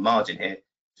focused on margin here,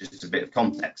 just a bit of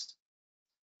context.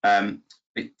 The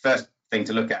first thing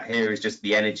to look at here is just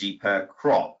the energy per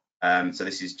crop. So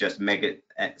this is just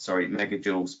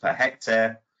megajoules per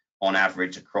hectare on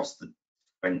average across the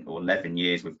 20 or 11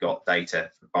 years. We've got data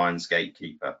for Brian's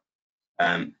Gatekeeper.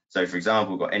 So for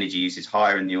example, we've got energy usage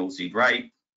higher in the oilseed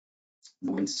rape,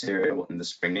 the winter cereal and the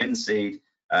spring linseed,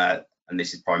 and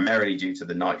this is primarily due to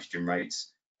the nitrogen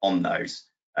rates on those.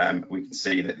 We can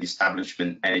see that the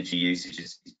establishment energy usage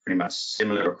is pretty much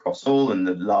similar across all, and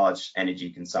the large energy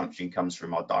consumption comes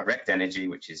from our direct energy,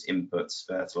 which is inputs,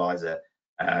 fertilizer,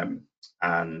 and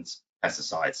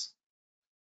pesticides.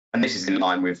 And this is in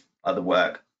line with other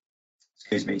work,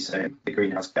 so the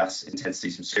greenhouse gas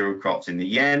intensities from cereal crops in the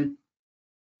yen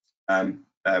from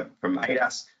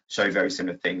ADAS show very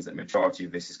similar things, that the majority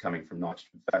of this is coming from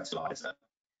nitrogen fertilizer.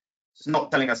 It's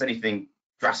not telling us anything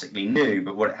drastically new,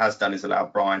 but what it has done is allow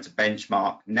Brian to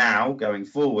benchmark now going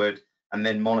forward and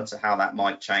then monitor how that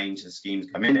might change as schemes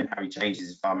come in and how he changes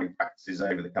his farming practices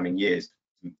over the coming years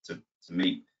to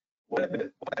meet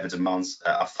whatever demands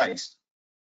are faced.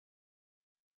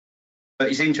 But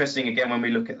it's interesting, again, when we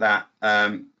look at that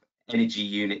energy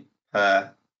unit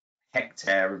per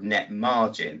hectare of net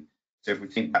margin. So if we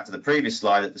think back to the previous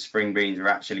slide, that the spring beans are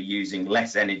actually using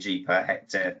less energy per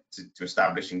hectare to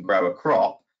establish and grow a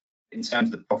crop, in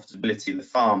terms of the profitability of the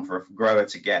farm, for a grower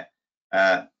to get,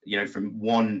 from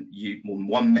one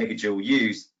megajoule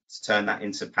used to turn that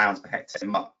into pounds per hectare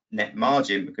net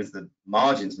margin, because the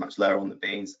margin's much lower on the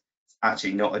beans, it's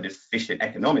actually not an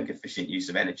economic efficient use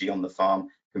of energy on the farm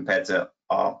compared to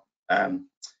our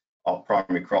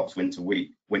primary crops, winter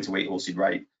wheat, oilseed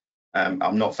rape.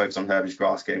 I'm not focused on herbage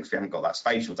grass because we haven't got that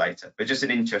spatial data, but just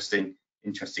an interesting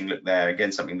look there.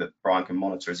 Again, something that Brian can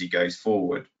monitor as he goes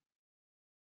forward.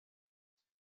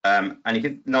 And you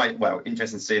can,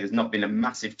 interesting to see there's not been a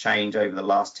massive change over the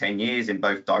last 10 years in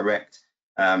both direct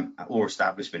or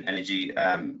establishment energy,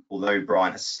 although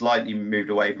Brian has slightly moved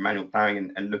away from manual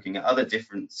ploughing and looking at other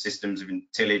different systems of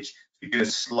tillage. We do a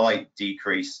slight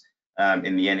decrease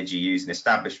in the energy used in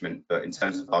establishment, but in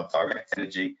terms of our direct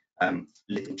energy,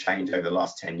 little change over the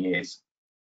last 10 years.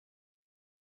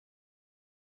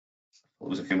 There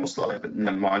was a few more slides, but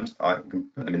never mind, I can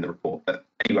put them in the report. But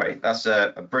anyway, that's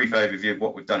a brief overview of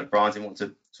what we've done at Brian's. I didn't want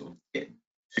to sort of get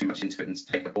too much into it and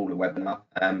take up all the webinar.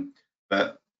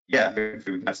 But yeah,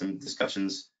 hopefully we can have some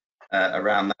discussions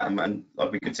around that, and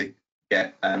it'd be good to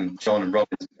get John and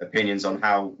Robin's opinions on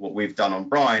what we've done on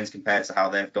Brian's compared to how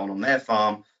they've done on their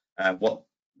farm, what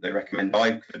they recommend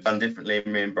I could have done differently,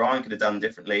 me and Brian could have done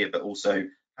differently, but also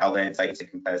how their data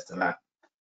compares to that.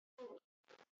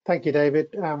 Thank you,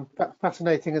 David.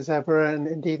 Fascinating as ever, and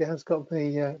indeed it has got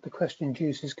the question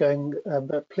juices going.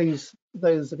 But please,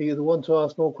 those of you that want to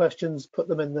ask more questions, put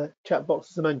them in the chat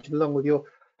box, as I mentioned, along with your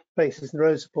faces and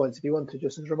rows points if you want to,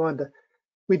 just as a reminder.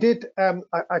 We did,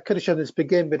 I could have shown this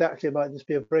begin, but actually it might just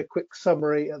be a very quick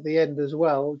summary at the end as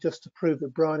well, just to prove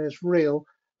that brine is real.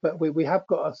 But we have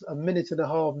got a minute and a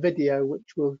half video,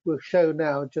 which we'll show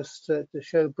now, just to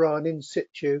show brine in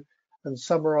situ and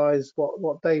summarize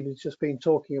what David's just been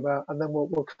talking about. And then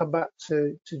we'll come back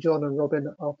to John and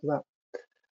Robin after that.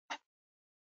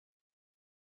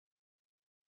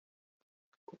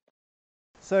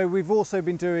 So we've also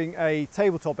been doing a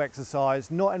tabletop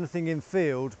exercise, not anything in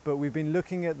field, but we've been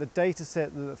looking at the data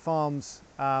set that the farms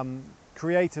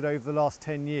created over the last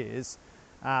 10 years.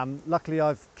 Luckily,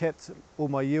 I've kept all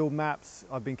my yield maps.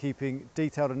 I've been keeping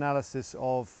detailed analysis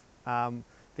of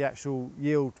the actual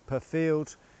yield per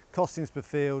field, costings per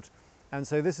field. And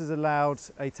so this has allowed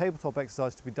a tabletop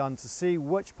exercise to be done to see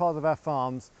which part of our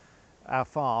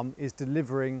farm is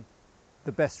delivering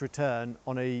the best return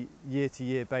on a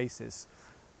year-to-year basis.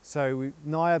 So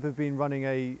NIAB have been running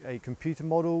a computer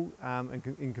model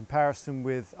in comparison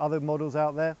with other models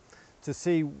out there to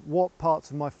see what parts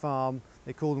of my farm,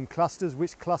 they call them clusters,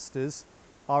 which clusters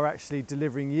are actually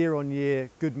delivering year on year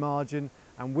good margin,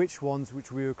 and which ones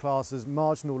which we would class as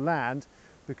marginal land,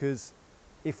 because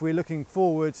if we're looking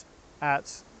forward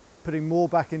at putting more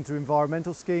back into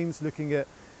environmental schemes, looking at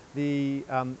the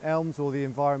ELMS or the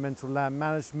environmental land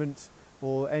management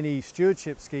or any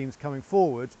stewardship schemes coming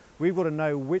forward, we've got to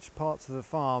know which parts of the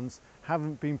farms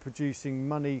haven't been producing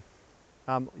money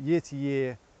year to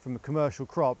year from a commercial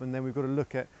crop, and then we've got to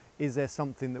look at, is there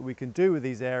something that we can do with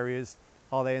these areas?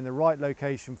 Are they in the right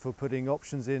location for putting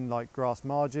options in, like grass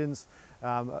margins,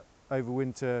 over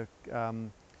winter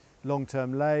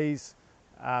long-term lays,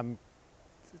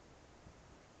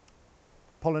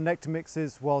 pollinector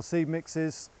mixes, wild seed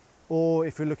mixes, or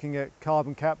if we're looking at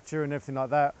carbon capture and everything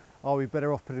like that, are we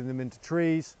better off putting them into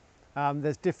trees?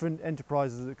 There's different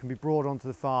enterprises that can be brought onto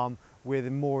the farm with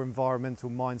a more environmental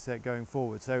mindset going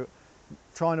forward. So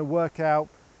trying to work out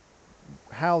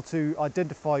how to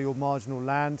identify your marginal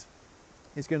land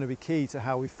is going to be key to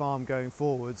how we farm going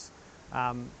forwards,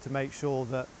 to make sure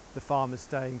that the farm is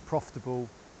staying profitable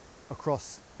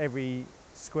across every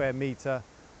square metre,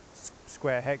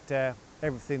 square hectare.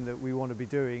 Everything that we want to be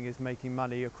doing is making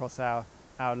money across our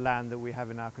land that we have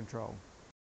in our control.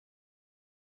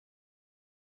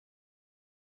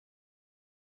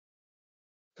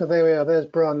 So there we are. There's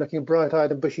Brian looking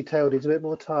bright-eyed and bushy-tailed. He's a bit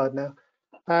more tired now.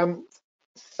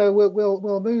 So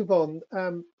we'll move on.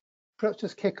 Perhaps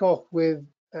just kick off with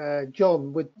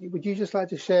John. Would you just like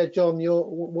to share, John,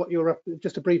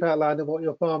 just a brief outline of what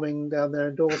you're farming down there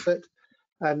in Dorset,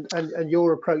 and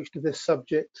your approach to this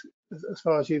subject as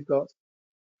far as you've got?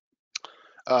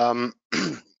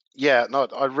 Yeah, no,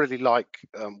 I really like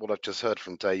what I've just heard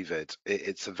from David.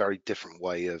 It's a very different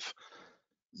way of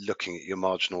looking at your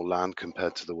marginal land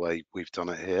compared to the way we've done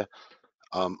it here.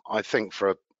 I think for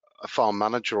a farm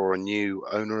manager or a new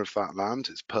owner of that land,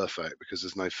 it's perfect because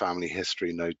there's no family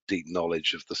history, no deep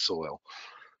knowledge of the soil.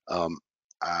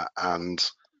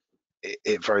 And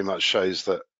it very much shows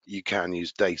that you can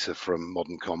use data from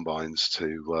modern combines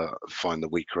to find the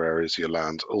weaker areas of your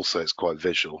land. Also, it's quite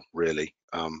visual, really,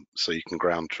 so you can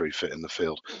ground truth it in the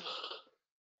field.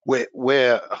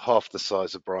 We're half the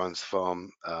size of Brian's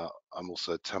farm. I'm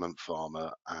also a tenant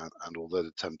farmer, and although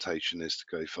the temptation is to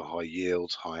go for high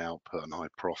yield, high output and high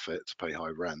profit to pay high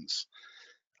rents,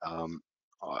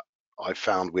 I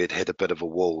found we'd hit a bit of a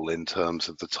wall in terms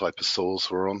of the type of soils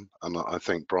we're on, and I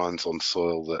think Brian's on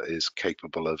soil that is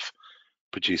capable of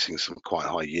producing some quite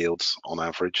high yields on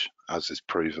average, as is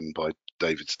proven by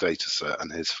David's data set and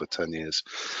his for 10 years.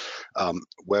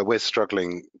 Where we're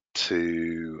struggling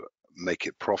to make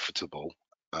it profitable,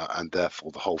 and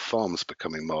therefore the whole farm's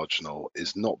becoming marginal,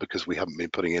 is not because we haven't been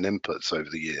putting in inputs over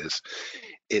the years,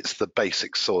 it's the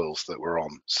basic soils that we're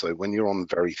on. So when you're on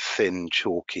very thin,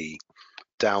 chalky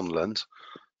downland,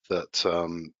 that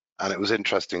and it was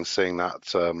interesting seeing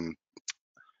that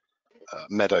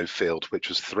meadow field, which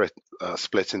was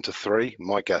split into three.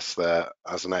 My guess there,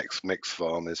 as an ex-mixed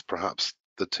farm, is perhaps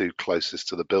the two closest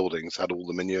to the buildings had all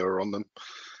the manure on them,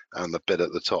 and the bit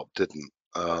at the top didn't.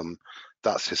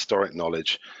 That's historic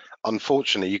knowledge.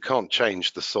 Unfortunately, you can't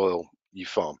change the soil you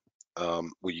farm.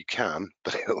 Well, you can,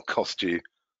 but it'll cost you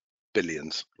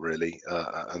billions, really,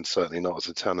 and certainly not as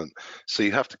a tenant. So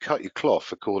you have to cut your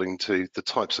cloth according to the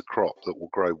types of crop that will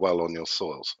grow well on your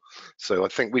soils. So I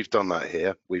think we've done that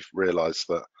here. We've realized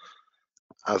that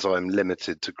as I'm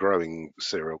limited to growing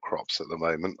cereal crops at the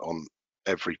moment on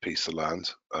every piece of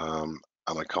land, and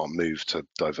and I can't move to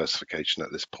diversification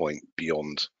at this point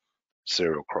beyond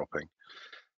cereal cropping.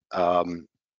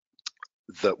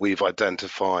 That we've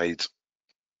identified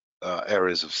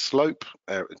areas of slope,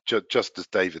 just as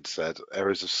David said,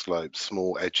 areas of slope,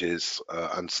 small edges,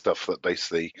 and stuff that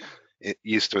basically it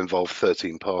used to involve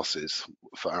 13 passes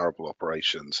for arable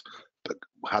operations, but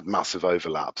had massive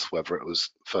overlaps, whether it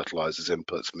was fertilizers,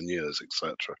 inputs, manures,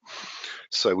 etc.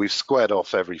 So we've squared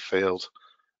off every field,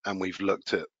 and we've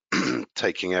looked at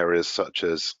taking areas such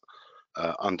as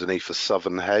underneath a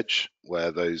southern hedge,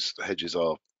 where those hedges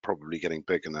are probably getting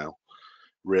bigger now,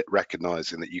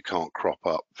 recognizing that you can't crop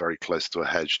up very close to a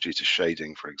hedge due to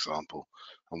shading, for example,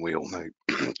 and we all know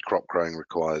crop growing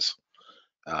requires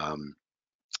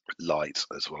light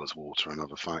as well as water and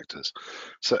other factors.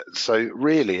 So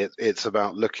really it's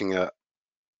about looking at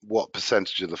what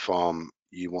percentage of the farm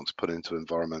you want to put into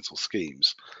environmental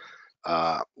schemes.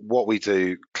 What we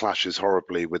do clashes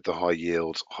horribly with the high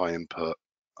yield, high input,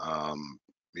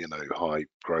 high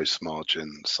gross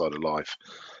margin side of life.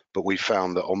 But we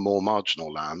found that on more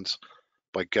marginal land,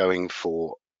 by going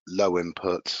for low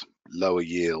input, lower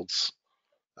yields,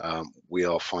 we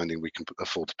are finding we can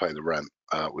afford to pay the rent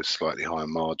with slightly higher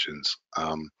margins.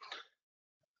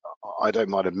 I don't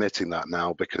mind admitting that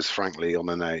now, because frankly, on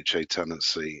an AHA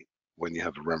tenancy, when you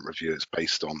have a rent review, it's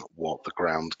based on what the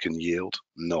ground can yield,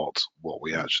 not what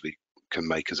we actually can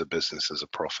make as a business as a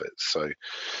profit. So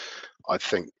I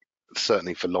think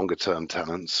certainly for longer term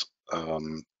tenants,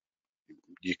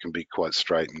 you can be quite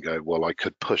straight and go, well, I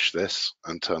could push this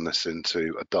and turn this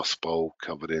into a dust bowl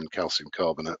covered in calcium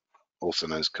carbonate, also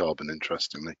known as carbon,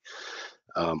 interestingly,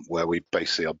 where we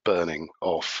basically are burning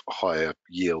off higher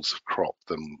yields of crop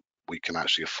than we can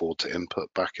actually afford to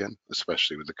input back in,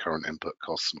 especially with the current input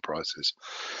costs and prices.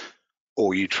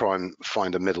 Or you try and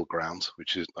find a middle ground,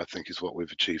 which is, I think, is what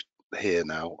we've achieved here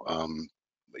now.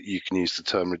 You can use the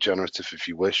term regenerative if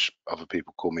you wish. Other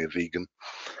people call me a vegan.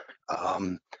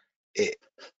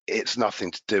 It's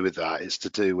nothing to do with that. It's to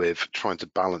do with trying to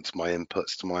balance my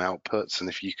inputs to my outputs, and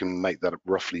if you can make that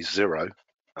roughly zero,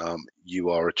 you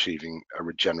are achieving a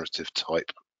regenerative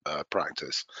type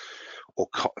practice, or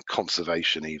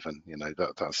conservation even.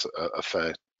 That's a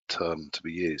fair term to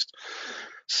be used.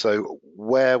 So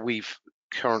where we've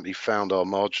currently found our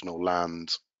marginal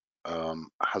land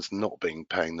has not been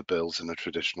paying the bills in a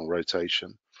traditional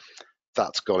rotation.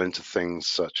 That's gone into things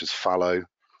such as fallow.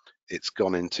 It's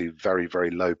gone into very,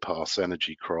 very low pass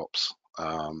energy crops,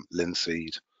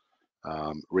 linseed,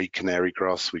 reed canary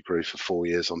grass we grew for 4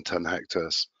 years on 10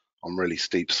 hectares on really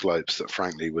steep slopes that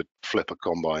frankly would flip a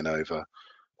combine over,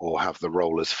 or have the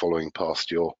rollers following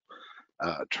past your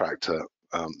tractor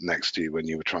next to you when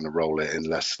you were trying to roll it in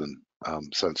less than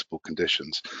sensible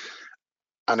conditions.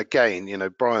 And again,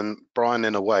 Brian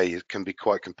in a way can be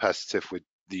quite competitive with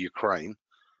the Ukraine,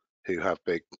 who have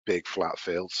big flat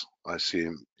fields. I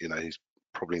assume he's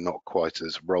probably not quite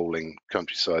as rolling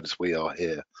countryside as we are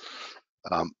here.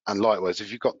 And likewise,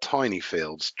 if you've got tiny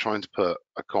fields, trying to put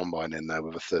a combine in there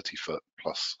with a 30-foot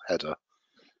plus header,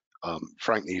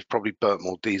 frankly, you've probably burnt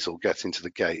more diesel getting to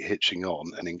the gate, hitching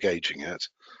on and engaging it,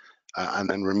 and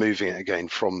then removing it again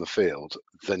from the field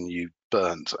than you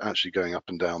burnt actually going up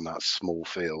and down that small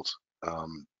field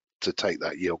to take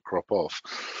that yield crop off.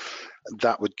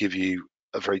 That would give you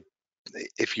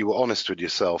if you were honest with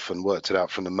yourself and worked it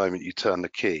out from the moment you turn the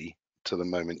key to the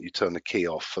moment you turn the key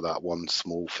off for that one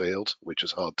small field, which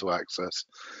is hard to access,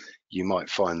 you might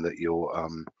find that your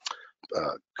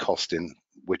cost in,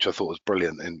 which I thought was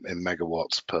brilliant, in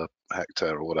megawatts per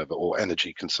hectare or whatever, or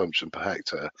energy consumption per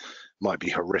hectare, might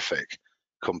be horrific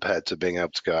compared to being able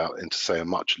to go out into, say, a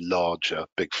much larger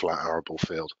big flat arable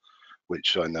field,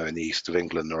 which I know in the east of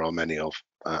England there are many of,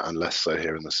 and less so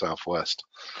here in the southwest,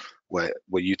 where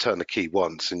you turn the key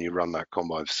once and you run that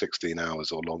combine for 16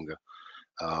 hours or longer,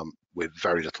 with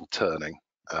very little turning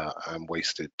and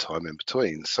wasted time in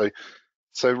between.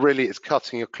 So really it's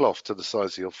cutting your cloth to the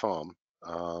size of your farm,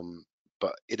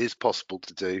 but it is possible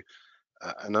to do.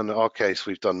 And in our case,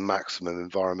 we've done maximum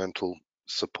environmental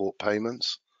support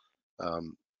payments.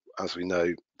 As we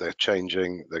know, they're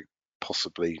changing. They're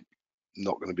possibly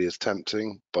not going to be as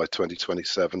tempting by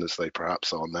 2027 as they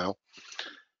perhaps are now.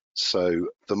 So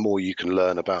the more you can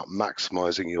learn about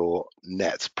maximizing your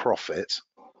net profit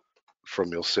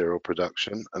from your cereal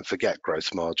production and forget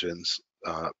gross margins,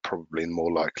 probably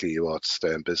more likely you are to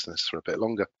stay in business for a bit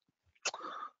longer.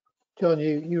 John,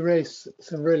 you raised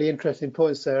some really interesting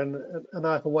points there, and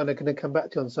I for one are going to come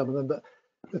back to you on some of them. But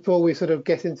before we sort of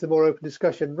get into more open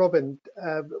discussion, Robin,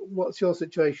 what's your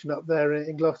situation up there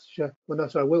in Gloucestershire? Well, no,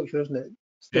 sorry, Wiltshire, isn't it?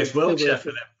 It's Wiltshire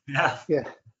for them. Yeah.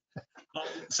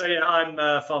 So yeah, I'm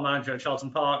farm manager at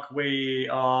Charlton Park. We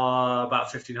are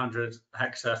about 1,500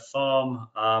 hectare farm.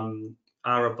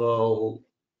 Arable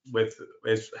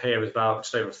is about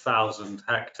just over 1,000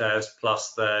 hectares.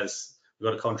 Plus, we've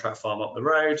got a contract farm up the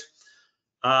road.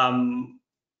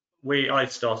 I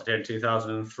started here in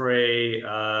 2003. We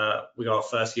got our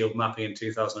first yield mapping in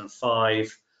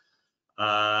 2005.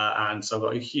 And so I've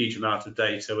got a huge amount of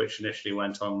data, which initially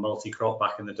went on multi-crop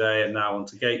back in the day and now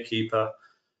onto Gatekeeper.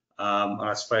 And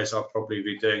I suppose I'll probably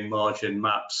be doing margin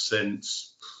maps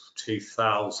since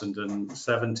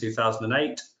 2007,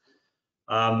 2008.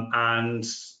 And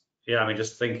yeah, I mean,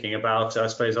 just thinking about it, I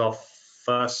suppose our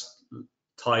first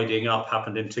tidying up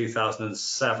happened in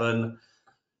 2007.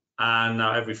 And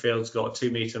now every field's got a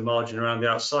 2 meter margin around the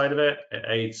outside of it. It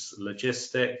aids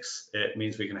logistics. It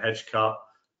means we can hedge cut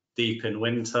deep in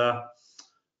winter.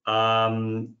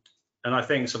 And I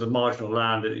think sort of marginal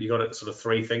land, you got sort of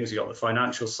three things. You got the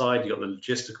financial side, you got the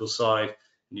logistical side,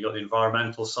 and you got the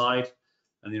environmental side.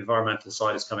 And the environmental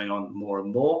side is coming on more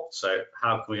and more. So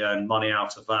how can we earn money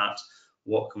out of that?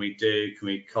 What can we do? Can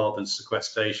we carbon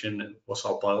sequestration? What's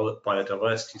our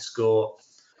biodiversity score?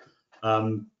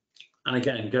 And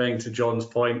again, going to John's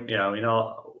point, yeah, I mean,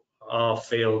 our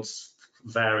fields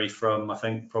vary from, I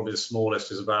think probably the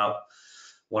smallest is about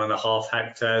 1.5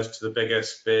 hectares to the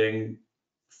biggest being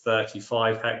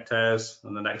 35 hectares,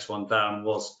 and the next one down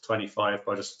was 25,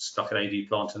 but I just stuck an AD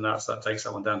plant in that, so that takes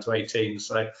that one down to 18.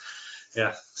 So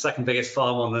yeah, second biggest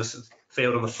farm on this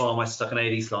field on the farm, I stuck an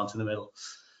AD plant in the middle.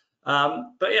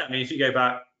 But yeah, I mean, if you go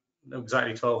back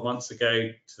exactly 12 months ago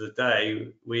to the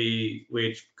day,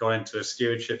 we'd gone into a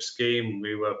stewardship scheme.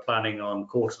 We were planning on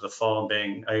quarter of the farm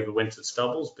being overwintered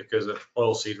stubbles because of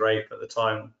oilseed rape at the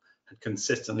time had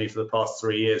consistently for the past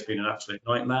 3 years been an absolute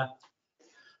nightmare.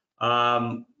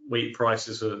 Wheat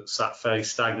prices were sat fairly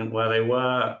stagnant where they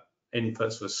were.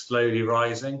 Inputs were slowly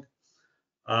rising.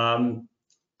 And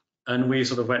we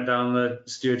sort of went down the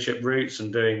stewardship routes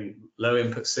and doing low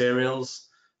input cereals,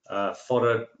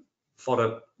 fodder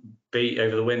beet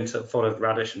over the winter, fodder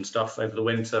radish and stuff over the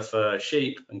winter for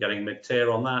sheep and getting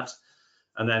mid-tier on that.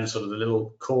 And then sort of the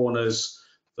little corners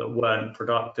that weren't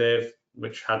productive,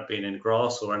 which had been in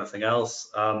grass or anything else,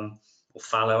 or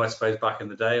fallow, I suppose, back in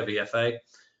the day of EFA.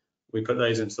 We put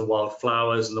those into the wild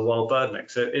flowers and the wild bird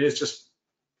mix. So it is just,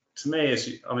 to me,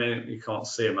 I mean, you can't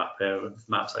see a map here with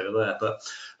maps over there,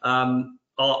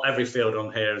 but every field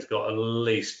on here has got at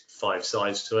least 5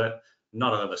 sides to it.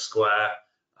 None of them are square.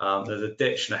 There's a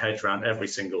ditch and a hedge around every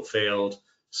single field.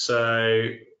 So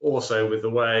also with the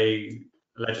way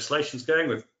legislation's going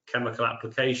with chemical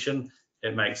application,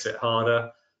 it makes it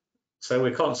harder. So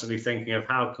we're constantly thinking of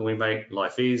how can we make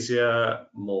life easier,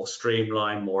 more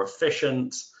streamlined, more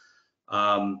efficient.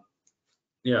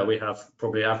 Yeah, we have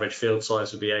probably average field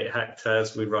size would be 8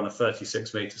 hectares. We run a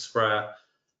 36 meter sprayer,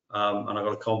 and I've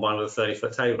got a combine with a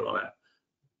 30-foot table on it.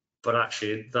 But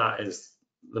actually, that is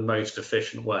the most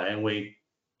efficient way, and we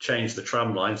change the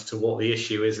tram lines to what the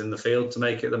issue is in the field to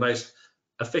make it the most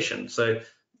efficient. So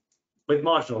with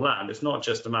marginal land, it's not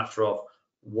just a matter of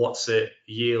what's it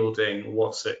yielding,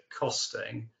 what's it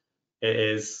costing. It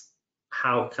is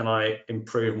how can I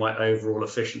improve my overall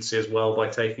efficiency as well by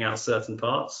taking out certain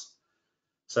parts.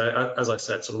 So as I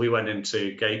said, so we went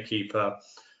into Gatekeeper.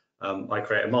 I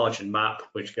create a margin map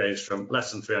which goes from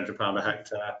less than £300 a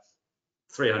hectare,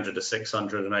 300 to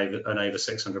 600, and over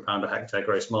 £600 a hectare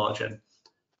gross margin.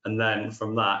 And then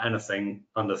from that, anything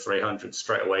under 300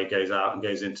 straight away goes out and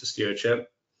goes into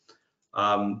stewardship.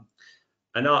 And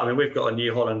now, I mean, we've got a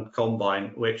New Holland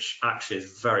combine which actually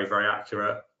is very, very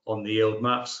accurate on the yield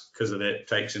maps because of it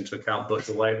takes into account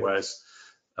bushel weight, whereas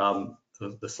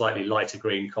the slightly lighter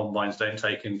green combines don't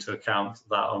take into account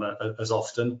that on as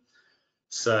often.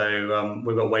 So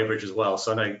we've got weighbridge as well.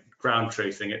 So I know ground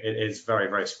truthing, it is very,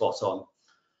 very spot on.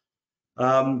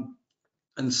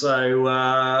 And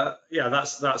so yeah,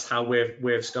 that's how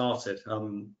we've started.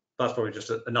 That's probably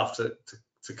just enough to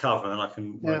cover, and I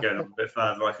can go a bit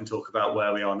further. I can talk about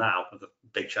where we are now with a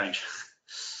big change.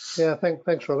 Yeah,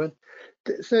 thanks, Robin.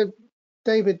 So,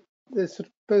 David, there's sort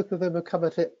of, both of them have come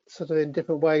at it sort of in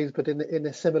different ways, but in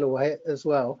a similar way as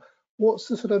well. What's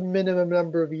the sort of minimum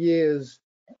number of years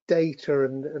data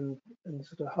and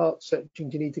sort of heart searching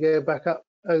do you need to go back up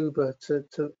over to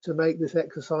make this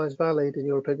exercise valid, in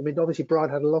your opinion? I mean, obviously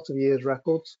Brian had a lot of years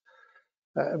records,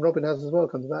 and Robin has as well,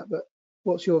 come to that. But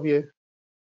what's your view?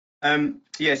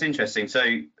 Yeah, it's interesting. So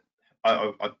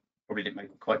I probably didn't make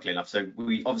it quite clear enough. So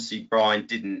we obviously,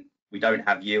 we don't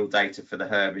have yield data for the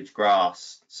herbage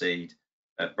grass seed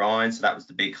at Brian, so that was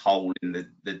the big hole in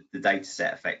the data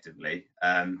set effectively.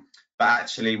 But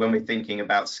actually, when we're thinking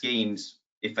about schemes,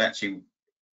 if actually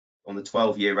on the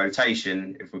 12-year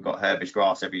rotation, if we've got herbage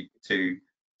grass every two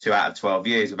out of 12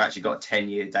 years, we've actually got a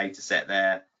 10-year data set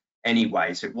there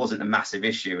anyway, so it wasn't a massive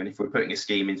issue. And if we're putting a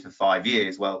scheme in for 5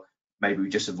 years, well, maybe we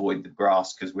just avoid the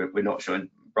grass because we're not sure.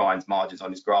 Brian's margins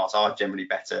on his grass are generally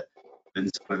better than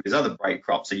some of his other break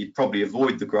crops, so you'd probably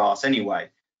avoid the grass anyway.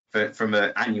 From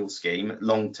an annual scheme,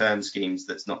 long-term schemes,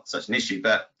 that's not such an issue.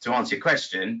 But to answer your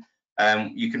question,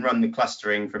 you can run the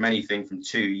clustering from anything from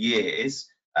 2 years,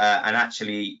 and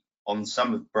actually on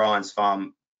some of Brian's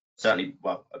farm, certainly,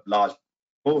 well, a large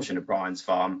portion of Brian's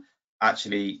farm,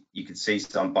 actually you can see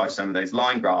by some of those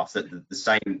line graphs that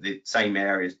the same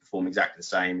areas perform exactly the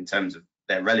same in terms of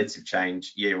their relative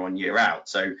change year on year out.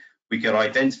 So we could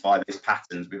identify those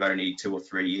patterns with only 2 or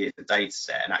 3 years of data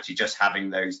set, and actually just having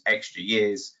those extra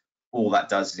years, all that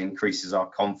does is increases our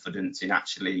confidence in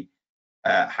actually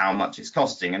how much it's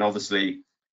costing. And obviously,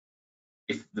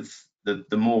 if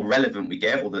the more relevant we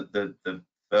get, or the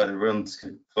further runs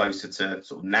closer to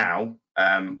sort of now,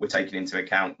 we're taking into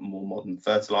account more modern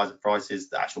fertilizer prices,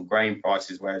 the actual grain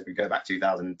prices, whereas we go back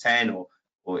 2010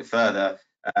 or further,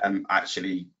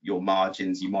 actually your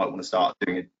margins, you might want to start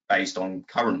doing it based on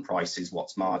current prices,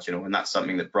 what's marginal. And that's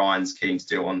something that Brian's keen to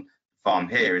do on the farm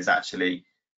here, is actually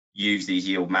use these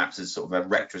yield maps as sort of a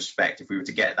retrospect. If we were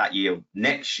to get that yield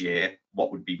next year,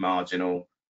 what would be marginal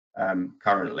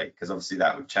currently? Because obviously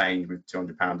that would change with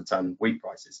 £200 a tonne wheat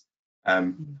prices.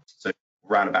 So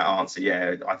roundabout answer,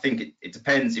 yeah, I think it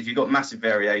depends. If you've got massive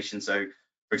variation, so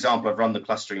for example, I've run the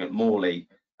clustering at Morley,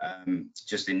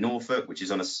 just in Norfolk, which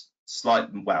is on a slight,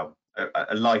 well,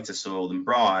 a lighter soil than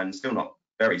Brian, still not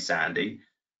very sandy,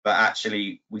 but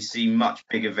actually we see much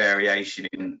bigger variation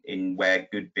in where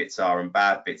good bits are and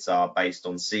bad bits are based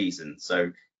on season.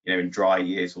 So, you know, in dry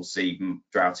years we'll see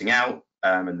droughting out,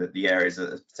 and that the areas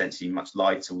that are potentially much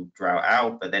lighter will drought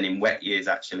out. But then in wet years,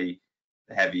 actually,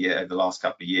 the heavier, over the last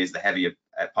couple of years, the heavier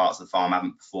parts of the farm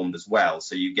haven't performed as well.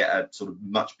 So you get a sort of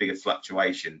much bigger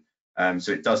fluctuation.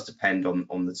 So it does depend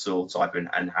on the soil type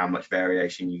and how much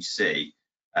variation you see.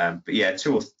 But yeah,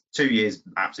 2 years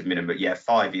absolute minimum, but yeah,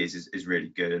 5 years is really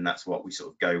good, and that's what we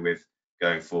sort of go with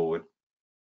going forward.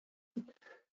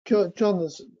 John,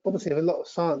 there's obviously a lot of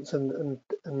science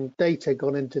and data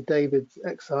gone into David's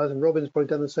exercise, and Robin's probably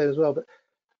done the same as well. But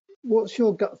what's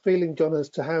your gut feeling, John, as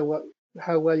to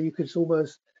how well you could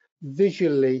almost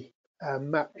visually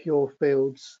map your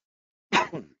fields?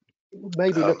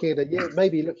 Maybe looking at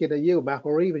a yield map,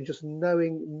 or even just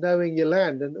knowing your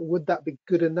land. And would that be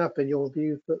good enough in your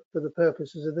view for the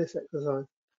purposes of this exercise?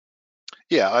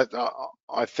 Yeah,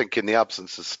 I think in the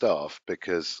absence of staff,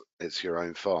 because it's your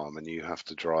own farm and you have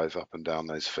to drive up and down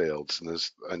those fields, and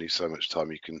there's only so much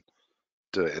time you can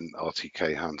do it in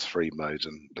RTK hands-free mode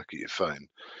and look at your phone.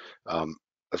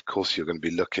 Of course, you're going to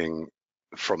be looking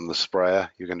from the sprayer,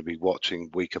 you're going to be watching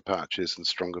weaker patches and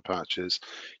stronger patches.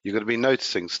 You're going to be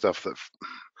noticing stuff that,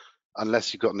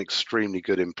 unless you've got an extremely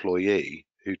good employee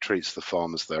who treats the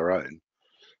farm as their own,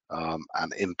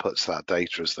 and inputs that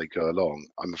data as they go along,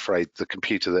 I'm afraid the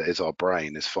computer that is our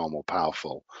brain is far more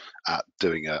powerful at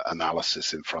doing an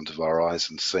analysis in front of our eyes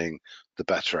and seeing the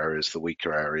better areas, the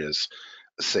weaker areas,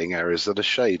 seeing areas that are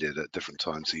shaded at different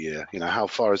times of year. You know, how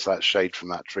far is that shade from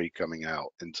that tree coming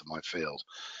out into my field?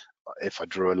 If I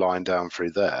drew a line down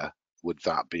through there, would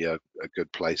that be a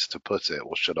good place to put it,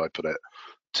 or should I put it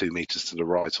 2 meters to the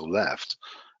right or left?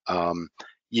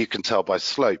 You can tell by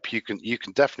slope. You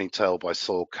can definitely tell by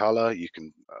soil color. You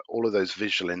can all of those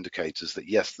visual indicators that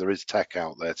yes, there is tech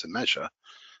out there to measure.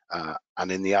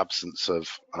 And in the absence of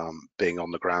being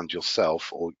on the ground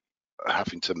yourself or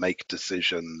having to make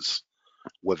decisions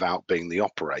without being the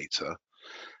operator,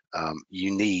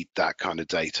 you need that kind of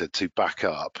data to back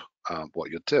up what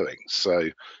you're doing. So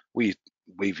we've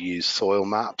used soil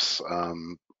maps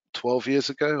 12 years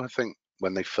ago, I think,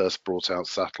 when they first brought out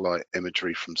satellite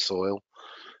imagery from soil,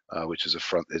 which is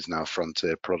now a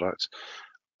Frontier product.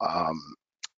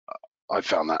 I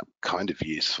found that kind of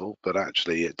useful, but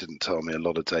actually it didn't tell me a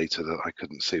lot of data that I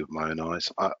couldn't see with my own eyes.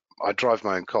 I drive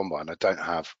my own combine. I don't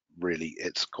have really,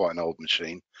 it's quite an old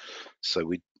machine,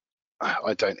 so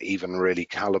I don't even really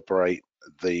calibrate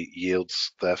the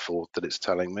yields, therefore, that it's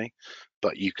telling me.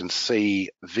 But you can see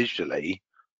visually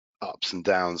ups and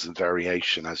downs and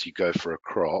variation as you go for a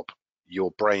crop.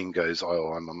 Your brain goes,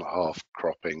 oh, I'm on half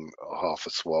cropping, half a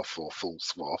swath or full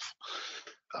swath.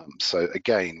 So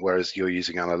again, whereas you're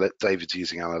using David's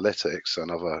using analytics and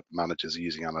other managers are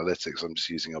using analytics, I'm just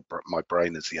using my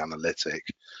brain as the analytic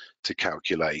to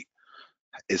calculate,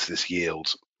 is this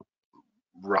yield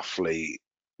roughly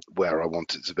where I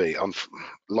want it to be?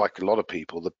 Like a lot of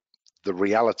people, the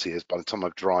reality is by the time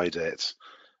I've dried it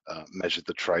measured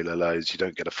the trailer loads. You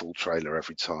don't get a full trailer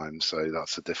every time, so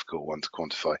that's a difficult one to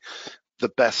quantify. The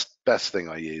best thing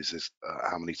I use is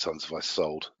how many tons have I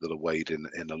sold that are weighed in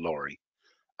a lorry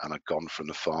and are gone from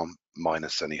the farm,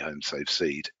 minus any home saved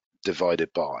seed,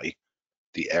 divided by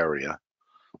the area.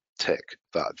 Tick.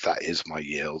 That is my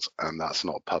yield, and that's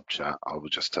not pub chat. I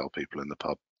would just tell people in the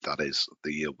pub that is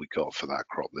the yield we got for that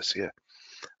crop this year.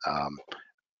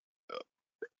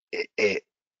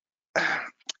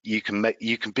 You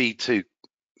can be too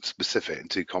specific and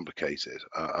too complicated.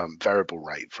 Variable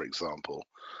rate, for example,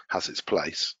 has its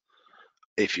place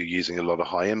if you're using a lot of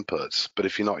high inputs, but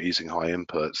if you're not using high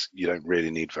inputs, you don't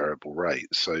really need variable rate.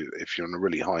 So if you're in a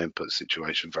really high input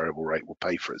situation, variable rate will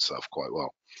pay for itself quite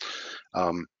well.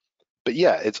 But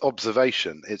yeah, it's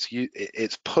observation.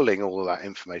 It's pulling all of that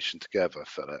information together,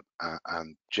 Philip,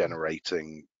 and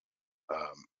generating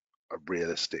a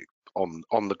realistic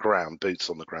on the ground, boots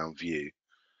on the ground view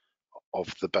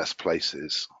of the best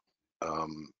places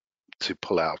to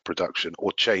pull out of production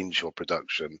or change your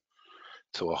production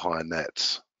to a higher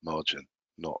net margin,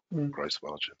 not gross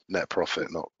margin. Net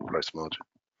profit, not gross margin.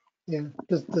 Yeah.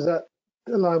 Does that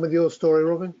align with your story,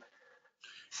 Robin?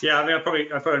 Yeah, I mean,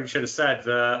 I probably should have said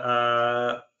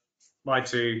that my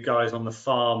two guys on the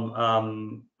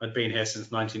farm had been here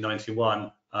since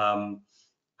 1991,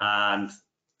 and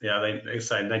yeah, they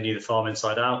say they knew the farm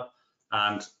inside out,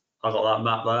 and I got that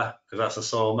map there because that's a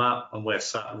soil map, and we're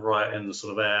sat right in the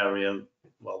sort of area,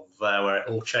 well, there where it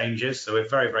all changes. So we're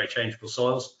very, very changeable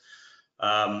soils,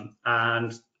 and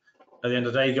at the end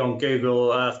of the day, you go on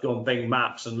Google Earth, go on Bing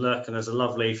Maps and look, and there's a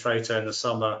lovely photo in the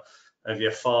summer of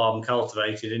your farm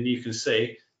cultivated, and you can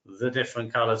see the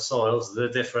different coloured soils, the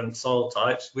different soil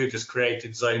types. We've just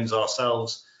created zones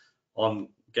ourselves on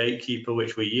Gatekeeper,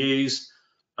 which we use.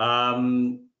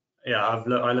 Yeah,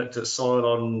 I looked at soil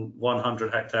on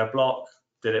 100 hectare block,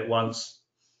 did it once,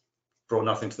 brought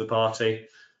nothing to the party.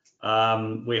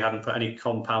 We hadn't put any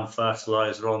compound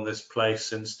fertilizer on this place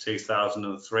since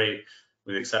 2003,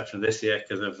 with the exception of this year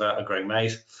because of growing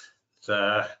maize. So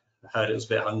I heard it was a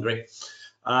bit hungry.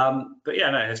 But yeah,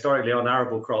 no, historically on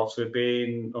arable crops, we've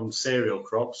been on cereal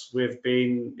crops, we've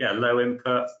been low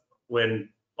input. When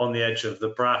on the edge of the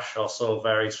brash, our soil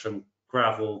varies from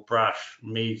gravel, brash,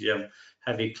 medium,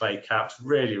 heavy clay caps,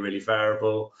 really, really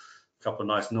variable. A couple of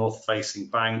nice north-facing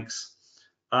banks,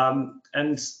 and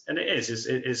it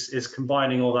is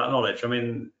combining all that knowledge. I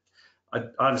mean, I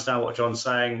understand what John's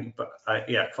saying, but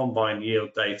yeah, combine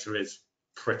yield data is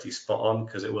pretty spot on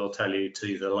because it will tell you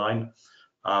to the line.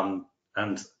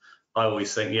 And I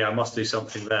always think, yeah, I must do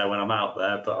something there when I'm out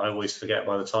there, but I always forget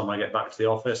by the time I get back to the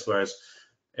office. Whereas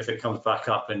if it comes back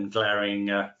up in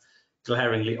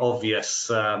glaringly obvious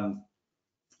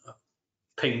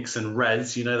pinks and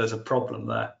reds, you know there's a problem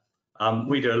there.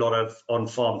 We do a lot of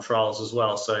on-farm trials as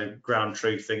well, so ground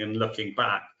truthing and looking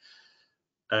back.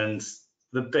 And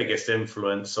the biggest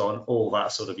influence on all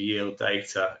that sort of yield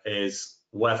data is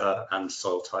weather and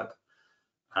soil type.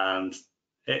 And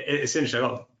it's interesting, I've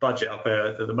got a budget up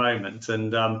here at the moment,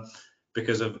 and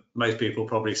because of most people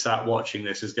probably sat watching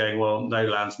this is going, well, no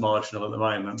land's marginal at the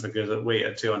moment because at wheat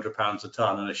at £200 a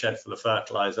tonne and a shed full of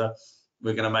fertiliser,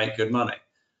 we're going to make good money.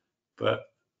 But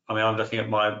I mean, I'm looking at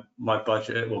my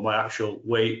budget, well, my actual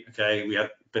wheat. Okay, we had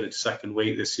a bit of second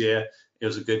wheat this year. It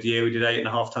was a good year. We did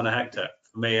 8.5 tonne a hectare.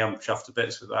 For me, I'm chuffed to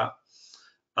bits with that.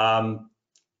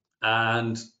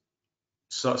 And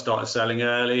so I started selling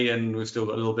early, and we've still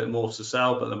got a little bit more to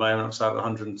sell. But at the moment, I'm selling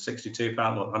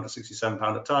 £162 or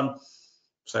 £167 a tonne.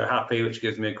 So happy, which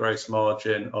gives me a gross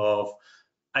margin of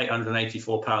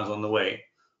 £884 on the wheat.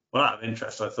 Well, out of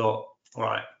interest, I thought, all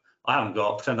right,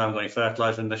 pretend I haven't got any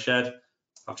fertiliser in the shed.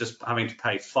 I'm just having to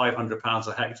pay £500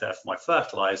 a hectare for my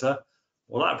fertiliser.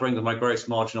 Well, that brings my gross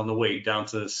margin on the wheat down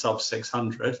to sub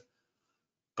 600.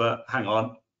 But hang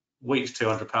on, wheat's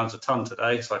 £200 a tonne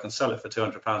today, so I can sell it for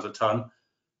 £200 a tonne.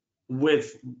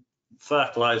 With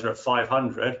fertiliser at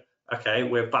 500, okay,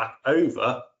 we're back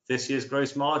over this year's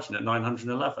gross margin at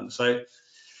 911. So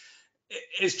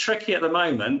it's tricky at the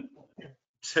moment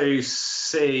to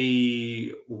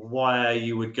see where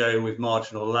you would go with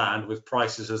marginal land with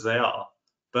prices as they are.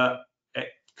 But it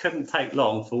couldn't take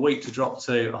long for wheat to drop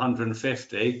to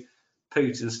 150.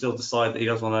 Putin still decided that he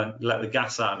doesn't want to let the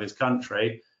gas out of his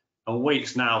country, and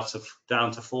wheat's now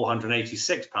down to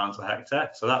 £486 a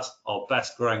hectare. So that's our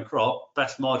best growing crop,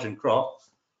 best margin crop.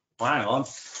 Well, hang on,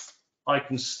 I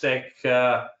can stick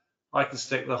the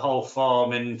whole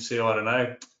farm into, I don't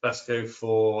know, let's go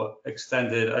for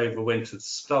extended overwintered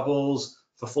stubbles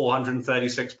for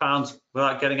 £436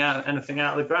 without getting anything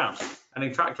out of the ground,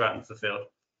 any tractor out into the field.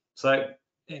 So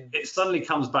it suddenly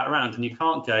comes back around, and you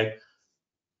can't go,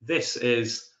 this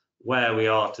is where we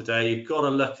are today. You've got to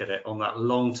look at it on that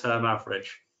long-term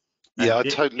average. Yeah, I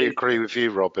totally agree with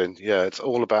you, Robin. Yeah, it's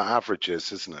all about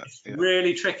averages, isn't it? It's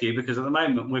really tricky because at the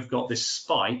moment we've got this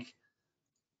spike,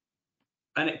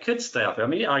 and it could stay up. I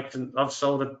mean, I've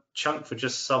sold a chunk for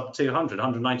just sub 200,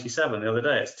 197 the other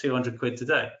day. It's 200 quid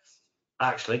today.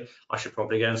 Actually, I should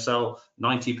probably go and sell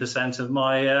 90% of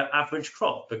my average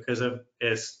crop because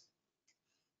it's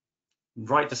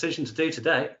right decision to do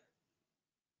today.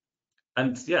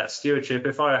 And yeah, stewardship.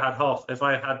 If I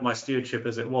had my stewardship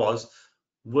as it was,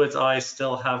 would I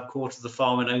still have quarter of the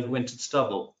farm in overwintered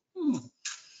stubble?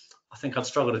 I think I'd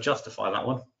struggle to justify that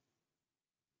one.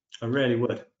 I really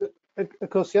would. Of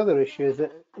course, the other issue is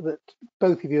that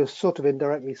both of you have sort of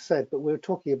indirectly said, but we're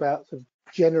talking about sort of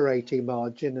generating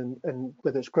margin and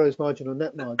whether it's gross margin or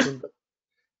net margin. But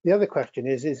the other question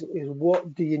is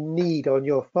what do you need on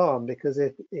your farm? Because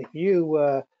if you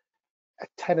were a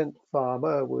tenant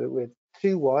farmer with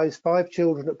 2 wives, 5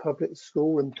 children at public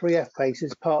school and 3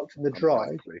 F-paces parked in the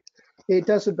drive, it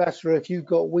doesn't matter if you've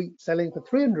got wheat selling for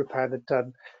 £300 a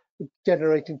tonne,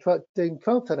 generating 12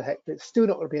 tonne a hectare, it's still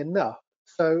not going to be enough.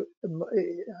 So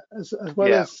as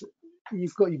well as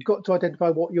you've got to identify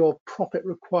what your profit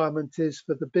requirement is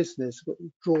for the business,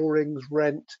 drawings,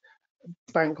 rent,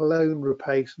 bank loan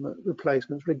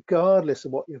replacements, regardless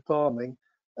of what you're farming,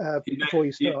 before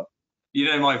you start. You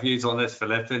know my views on this,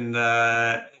 Philip. In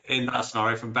that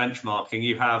scenario from benchmarking,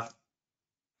 you have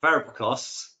variable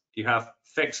costs, you have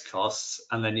fixed costs,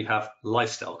 and then you have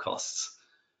lifestyle costs.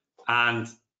 And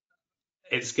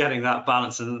it's getting that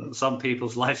balance, and some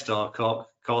people's lifestyle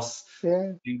costs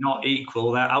do not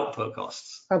equal their output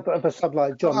costs. And for something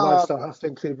like John, lifestyle has to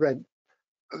include rent.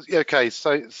 Okay,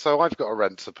 so I've got a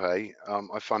rent to pay.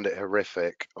 I find it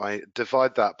horrific. I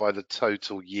divide that by the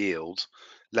total yield.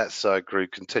 Let's say I grew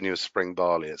continuous spring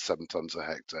barley at 7 tonnes a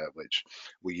hectare, which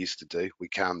we used to do, we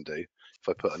can do, if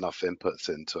I put enough inputs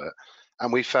into it.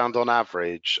 And we found on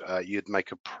average, you'd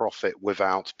make a profit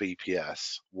without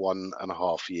BPS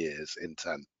 1.5 years in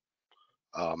 10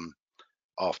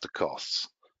 after costs.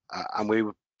 And we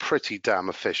were pretty damn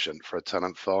efficient for a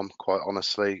tenant farm, quite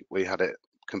honestly. We had it,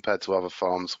 compared to other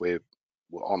farms, we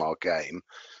were on our game,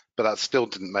 but that still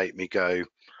didn't make me go,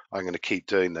 I'm going to keep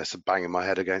doing this and banging my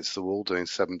head against the wall, doing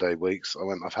 7-day weeks. I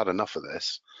went, I've had enough of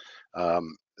this.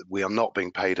 We are not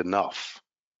being paid enough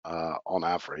on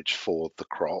average for the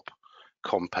crop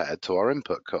compared to our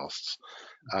input costs.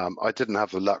 I didn't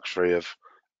have the luxury of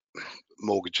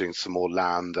mortgaging some more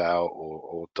land out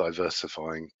or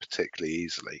diversifying particularly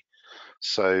easily.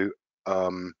 So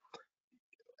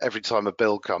every time a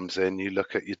bill comes in, you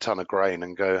look at your ton of grain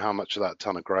and go, how much of that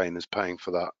ton of grain is paying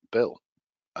for that bill?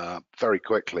 Very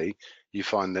quickly, you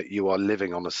find that you are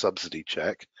living on a subsidy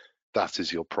check. That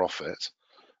is your profit.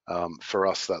 For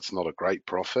us, that's not a great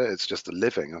profit. It's just a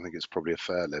living. I think it's probably a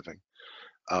fair living.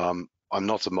 I'm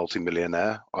not a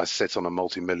multimillionaire. I sit on a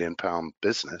multi-million-pound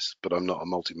business, but I'm not a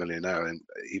multimillionaire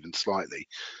even slightly.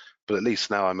 But at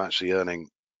least now I'm actually earning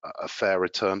a fair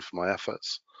return for my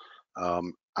efforts.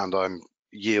 And I'm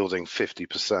yielding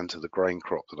 50% of the grain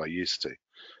crop that I used to.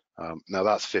 Now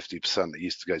that's 50% that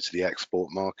used to go to the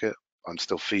export market. I'm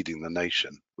still feeding the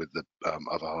nation with the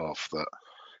other half that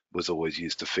was always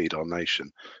used to feed our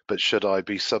nation. But should I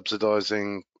be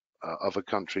subsidizing other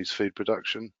countries' food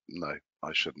production? No,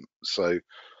 I shouldn't. So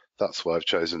that's why I've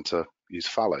chosen to use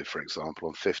fallow, for example,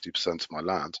 on 50% of my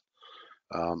land.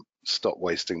 Stop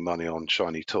wasting money on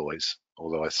shiny toys,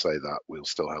 although I say that we'll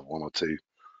still have 1 or 2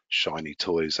 shiny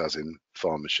toys as in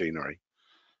farm machinery.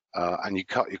 And you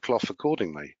cut your cloth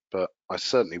accordingly. But I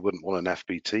certainly wouldn't want an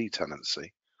FBT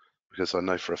tenancy, because I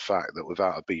know for a fact that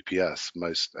without a BPS,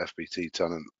 most FBT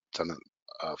tenant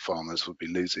farmers would be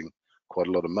losing quite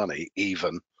a lot of money,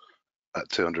 even at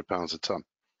 £200 a tonne.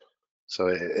 So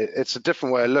it's a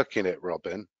different way of looking at it,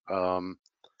 Robin.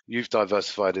 You've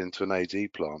diversified into an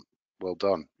AD plant. Well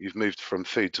done. You've moved from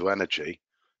food to energy,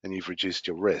 and you've reduced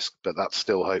your risk, but that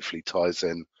still hopefully ties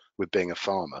in with being a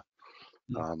farmer.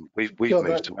 We've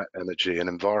moved to energy and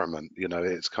environment. You know,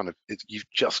 it's kind of,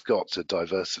 you've just got to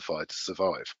diversify to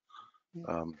survive.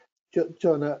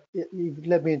 John, you've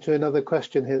led me into another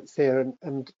question here,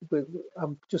 and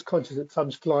I'm just conscious that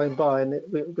time's flying by, and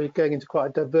we're going into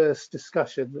quite a diverse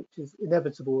discussion, which is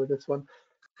inevitable with this one.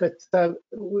 But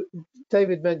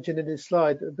David mentioned in his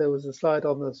slide that there was a slide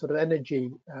on the sort of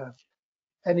energy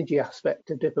aspect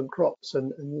of different crops,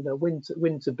 and you know,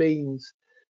 winter beans.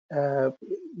 You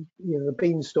know, the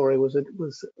bean story was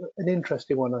an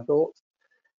interesting one, I thought.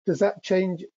 Does that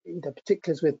change, you know,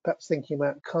 particularly as we're perhaps thinking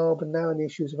about carbon now and the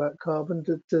issues about carbon,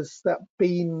 does that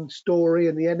bean story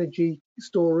and the energy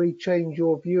story change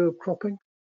your view of cropping?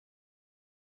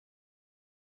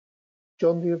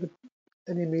 John, do you have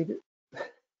any immediate?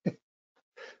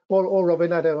 or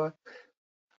Robin, I don't know.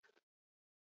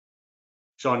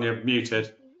 John, you're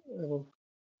muted.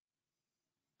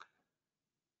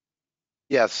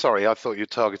 Yeah, sorry, I thought you were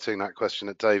targeting that question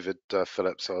at David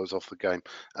Phillips, so I was off the game.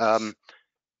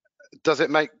 Does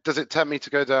it tempt me to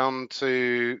go down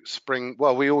to spring?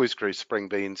 Well, we always grew spring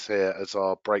beans here as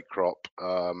our break crop.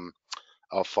 Our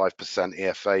 5%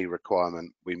 EFA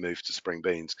requirement, we moved to spring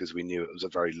beans because we knew it was a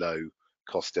very low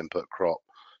cost input crop,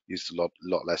 used a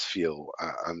lot less fuel,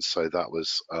 and so that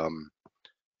was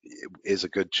is a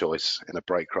good choice in a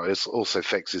break crop. It also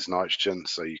fixes nitrogen,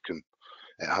 so it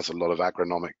has a lot of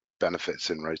agronomic benefits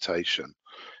in rotation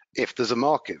if there's a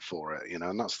market for it,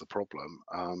 and that's the problem.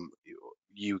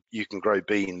 You can grow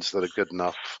beans that are good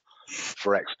enough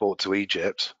for export to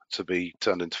Egypt to be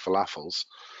turned into falafels,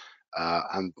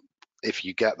 and if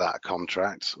you get that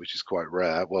contract, which is quite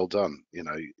rare, well done,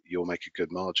 you'll make a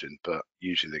good margin, but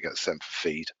usually they get sent for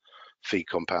feed. Feed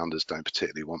compounders don't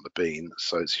particularly want the bean,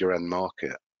 so it's your end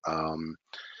market.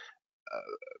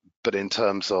 But in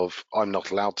terms of, I'm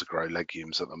not allowed to grow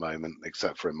legumes at the moment,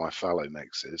 except for in my fallow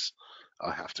mixes.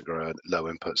 I have to grow a low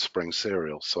input spring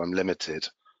cereal, so I'm limited.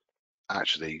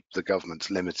 Actually, the government's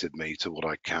limited me to what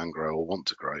I can grow or want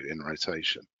to grow in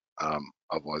rotation.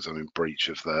 Otherwise, I'm in breach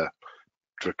of their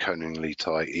draconianly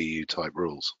tight EU type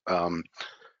rules.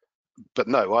 But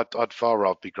no, I'd far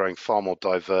rather be growing far more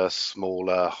diverse,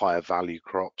 smaller, higher value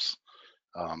crops.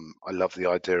 I love the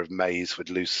idea of maize with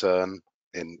lucerne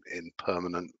in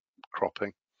permanent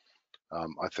cropping.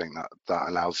 I think that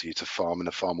allows you to farm in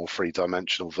a far more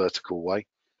three-dimensional vertical way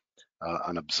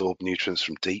and absorb nutrients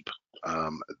from deep.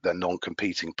 They're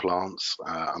non-competing plants,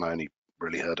 and I only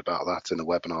really heard about that in a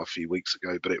webinar a few weeks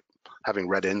ago, but having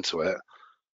read into it,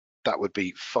 that would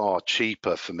be far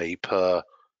cheaper for me per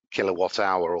kilowatt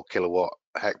hour or kilowatt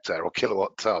hectare or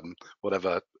kilowatt ton,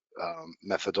 whatever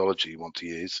methodology you want to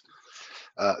use,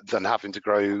 than having to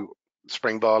grow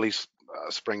spring barley,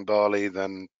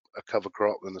 then a cover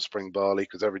crop, then a spring barley,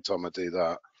 because every time I do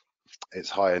that, it's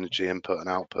high energy input and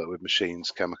output with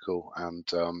machines, chemical,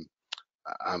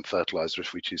 and fertilizer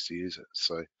if we choose to use it.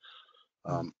 So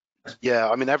yeah,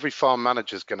 I mean, every farm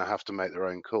manager is going to have to make their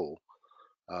own call,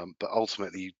 but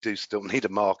ultimately you do still need a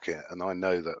market, and I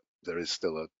know that there is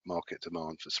still a market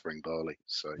demand for spring barley.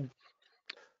 So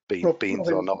beans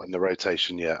are not in the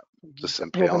rotation yet. Just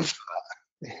simply answer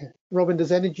that. Robin,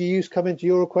 does energy use come into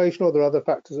your equation, or are there other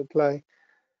factors at play?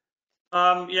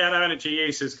 Yeah, no, energy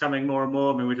use is coming more and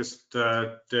more. I mean, we're just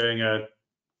doing a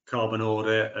carbon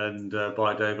audit and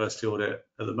biodiversity audit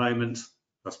at the moment.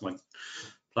 That's my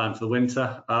plan for the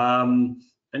winter. And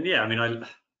yeah, I mean,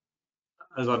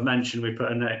 as I've mentioned, we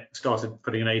started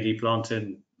putting an AD plant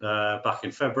in back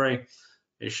in February.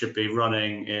 It should be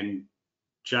running in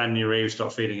January. We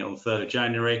start feeding it on the 3rd of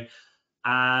January.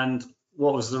 And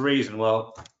what was the reason?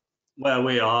 Well, where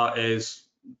we are is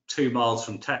 2 miles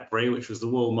from Tetbury, which was the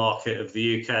wool market of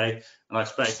the UK. And I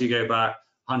expect if you go back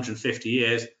 150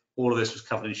 years, all of this was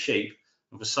covered in sheep.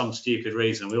 And for some stupid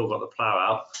reason, we all got the plough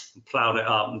out and ploughed it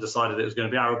up and decided it was going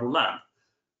to be arable land.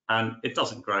 And it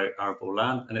doesn't grow arable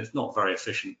land, and it's not very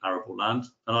efficient arable land.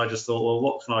 And I just thought, well,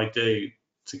 what can I do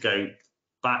to go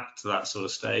back to that sort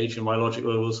of stage? And my logic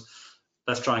was,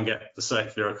 let's try and get the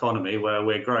circular economy where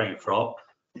we're growing a crop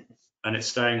and it's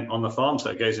staying on the farm, so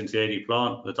it goes into the AD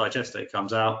plant, the digestate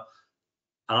comes out,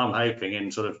 and I'm hoping in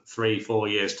sort of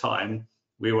 3-4 years time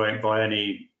we won't buy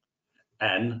any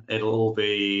N. It'll all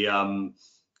be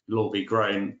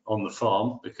grown on the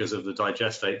farm because of the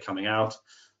digestate coming out,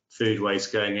 food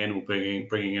waste going in, or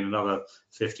bringing in another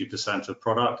 50% of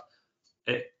product.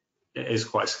 It is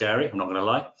quite scary, I'm not going to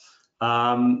lie,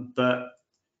 but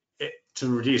to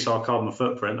reduce our carbon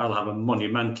footprint, that'll have a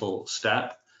monumental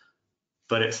step.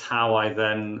 But it's how I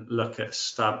then look at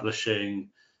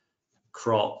establishing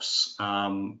crops. I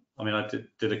mean, I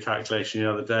did a calculation the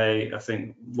other day. I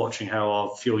think watching how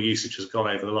our fuel usage has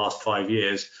gone over the last 5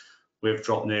 years, we've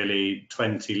dropped nearly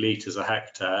 20 litres a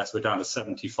hectare. So we're down to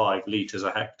 75 litres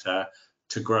a hectare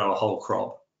to grow a whole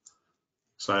crop.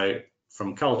 So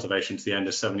from cultivation to the end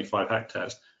of 75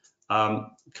 hectares.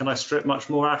 Can I strip much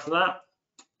more out of that?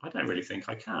 I don't really think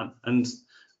I can. And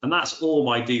that's all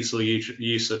my diesel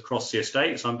use across the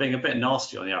estate. So I'm being a bit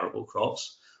nasty on the arable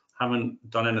crops. Haven't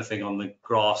done anything on the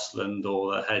grassland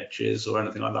or the hedges or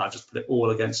anything like that. I just put it all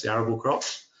against the arable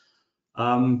crops.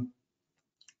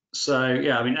 So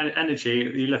yeah, I mean,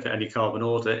 energy, you look at any carbon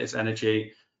audit, it's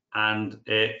energy and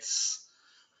it's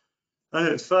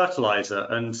fertilizer.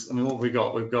 And I mean, what have we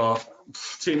got? We've got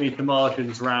 2 metre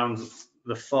margins around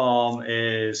the farm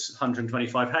is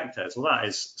 125 hectares. Well, that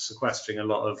is sequestering a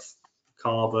lot of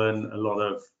carbon, a lot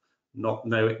of no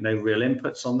real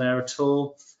inputs on there at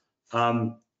all.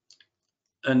 And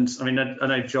I mean, I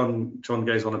know John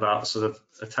goes on about sort of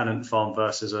a tenant farm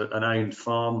versus an owned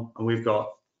farm, and we've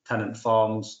got tenant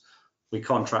farms. We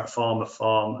contract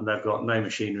farm, and they've got no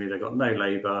machinery, they've got no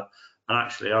labour. And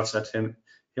actually, I've said to him,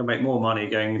 he'll make more money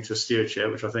going into a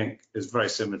stewardship, which I think is very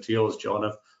similar to yours, John,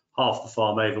 of half the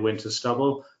farm over winter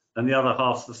stubble and the other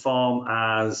half of the farm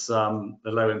as a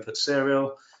low input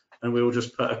cereal. And we will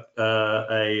just put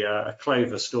a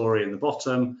clover story in the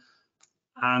bottom.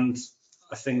 And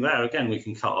I think there again, we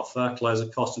can cut off fertilizer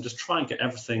costs and just try and get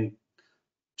everything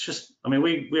I mean,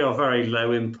 we are very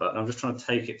low input, and I'm just trying to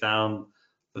take it down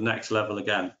the next level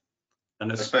again.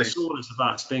 And it's all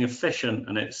about it's being efficient,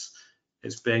 and it's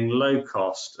being low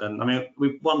cost. And I mean,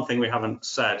 one thing we haven't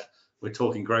said, we're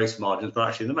talking gross margins, but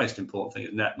actually the most important thing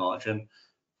is net margin.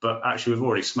 But actually, we've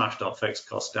already smashed our fixed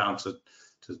costs down to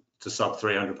sub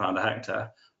 £300 a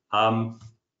hectare. And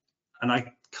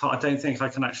I don't think I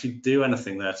can actually do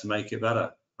anything there to make it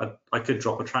better. I could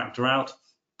drop a tractor out,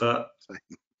 but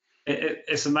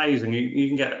it's amazing. You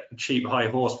can get a cheap high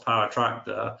horsepower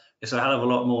tractor. It's a hell of a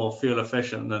lot more fuel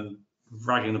efficient than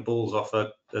ragging the balls off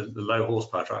the low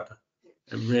horsepower tractor.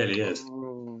 It really is.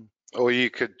 Or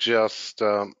you could just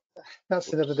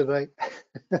that's another debate.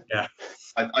 Yeah.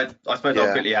 I suppose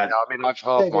I'll quickly add. I mean, I've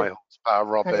halved my horsepower,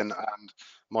 Robin, and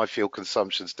my fuel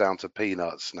consumption's down to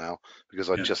peanuts now because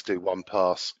I just do one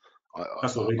pass.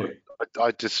 That's what we do.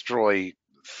 I destroy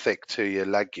thick 2-year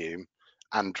legume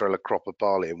and drill a crop of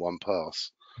barley in one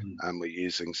pass, and we're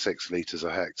using 6 litres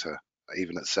a hectare.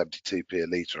 Even at 72p a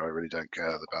litre, I really don't care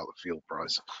about the fuel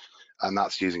price. And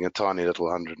that's using a tiny little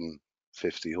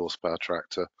 150 horsepower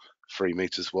tractor, 3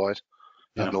 metres wide.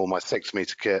 Yeah. And all my 6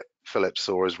 metre kit, Phillips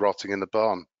saw, is rotting in the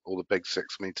barn. All the big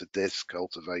 6 metre disc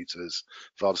cultivators,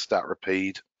 Vardestat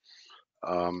Rapide.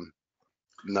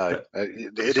 No,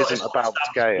 it isn't about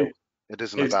scale. It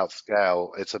isn't about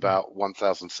scale. It's about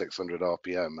 1,600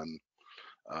 RPM and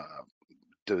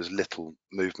do as little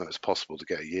movement as possible to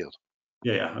get a yield.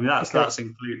 Yeah, I mean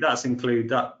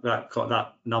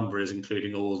that number is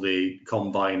including all the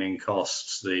combining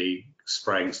costs, the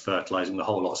spraying, fertilizing, the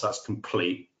whole lot. So that's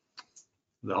complete,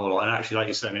 the whole lot. And actually, like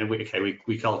you said, I mean,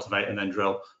 we cultivate and then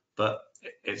drill, but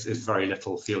it's very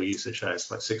little fuel usage there. It's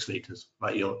like 6 litres,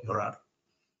 like you're at.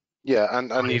 Yeah,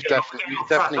 and you've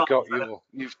definitely got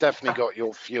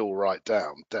your fuel right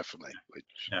down, definitely, which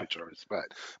I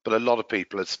respect. But a lot of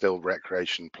people are still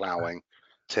recreation ploughing,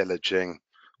 tillaging,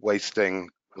 wasting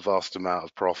a vast amount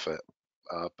of profit.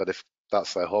 But if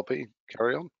that's their hobby,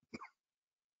 carry on.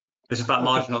 It's about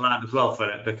marginal land as well,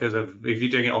 Philip, because if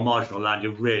you're doing it on marginal land,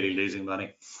 you're really losing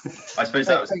money. I suppose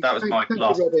that was my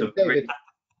last.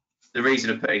 The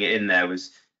reason of putting it in there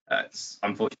was,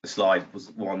 unfortunately, the slide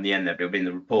was on the end there, but it'll be in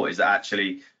the report, is that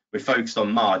actually we're focused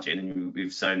on margin, and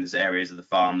we've shown there's areas of the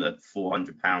farm that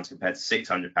 £400 compared to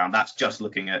 £600. That's just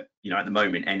looking at, at the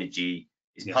moment, energy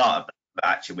is part of that, but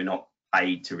actually we're not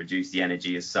paid to reduce the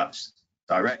energy as such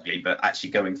directly, but actually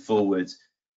going forward,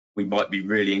 we might be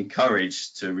really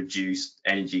encouraged to reduce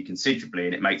energy considerably,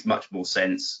 and it makes much more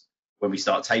sense when we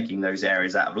start taking those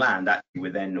areas out of land. Actually,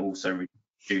 we're then also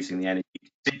reducing the energy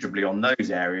considerably on those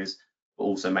areas, but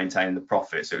also maintaining the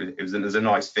profit. So there's a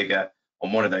nice figure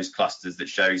on one of those clusters that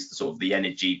shows the sort of the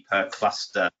energy per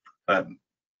cluster per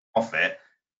profit,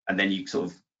 and then you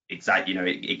sort of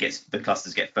the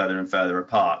clusters get further and further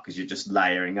apart because you're just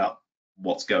layering up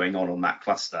what's going on that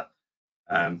cluster.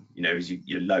 As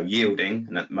you're low yielding,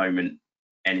 and at the moment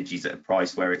energy's at a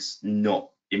price where it's not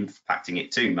impacting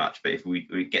it too much, but if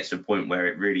it gets to a point where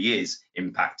it really is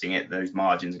impacting it, those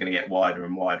margins are going to get wider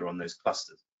and wider on those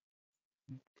clusters.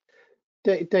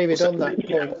 David, on that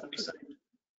point,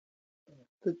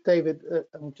 David,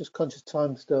 I'm just conscious of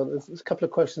time still. There's a couple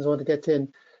of questions I want to get in.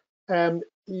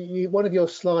 One of your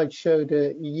slides showed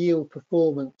a yield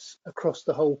performance across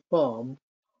the whole farm.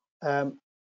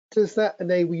 Does that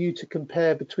enable you to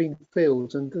compare between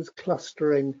fields, and does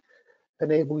clustering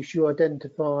enable you to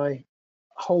identify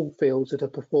whole fields that are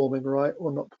performing right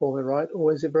or not performing right,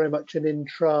 or is it very much an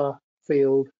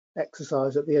intra-field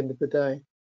exercise at the end of the day?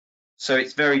 So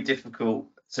it's very difficult.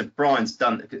 So Brian's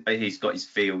he's got his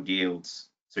field yields,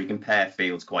 so he can compare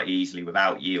fields quite easily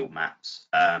without yield maps.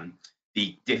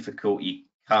 The difficulty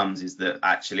comes is that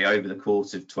actually over the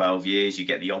course of 12 years, you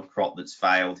get the odd crop that's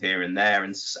failed here and there.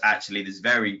 And actually there's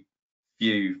very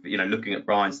few, looking at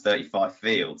Brian's 35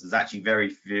 fields, there's actually very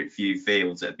few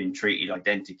fields that have been treated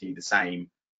identically the same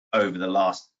over the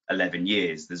last 11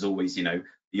 years. There's always,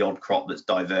 the odd crop that's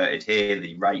diverted here,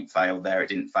 the rate failed there, it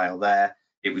didn't fail there.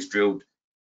 It was drilled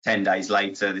 10 days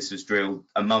later, this was drilled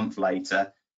a month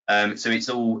later. So it's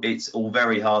all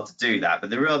very hard to do that. But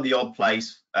there are the odd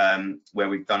place where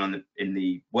we've done in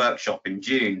the workshop in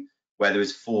June, where there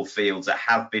was 4 fields that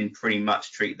have been pretty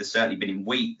much treated. There's certainly been in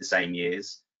wheat the same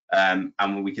years,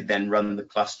 and we could then run the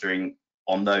clustering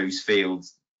on those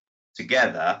fields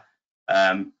together,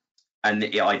 and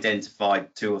it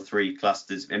identified 2 or 3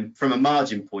 clusters. And from a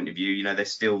margin point of view, they're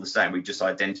still the same. We're just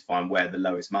identifying where the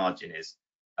lowest margin is.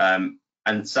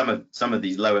 And some of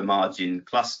these lower margin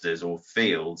clusters or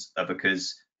fields are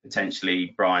because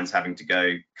potentially Brian's having to go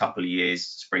a couple of years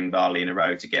spring barley in a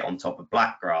row to get on top of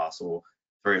blackgrass, or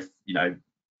for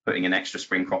putting an extra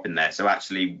spring crop in there. So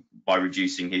actually, by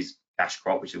reducing his cash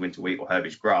crop, which is winter wheat or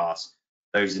herbage grass,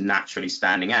 those are naturally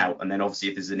standing out. And then obviously,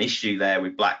 if there's an issue there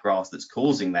with blackgrass that's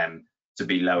causing them to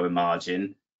be lower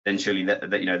margin, then surely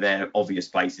they're obvious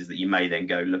places that you may then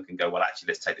go look and go, well, actually,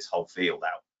 let's take this whole field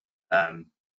out.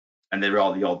 And there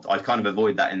are the odd. I kind of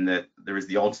avoid that in that there is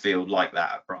the odd field like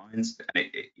that at Brian's, and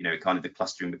it kind of the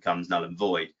clustering becomes null and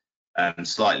void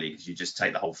slightly, because you just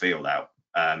take the whole field out,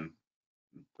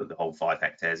 put the whole 5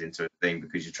 hectares into a thing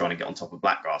because you're trying to get on top of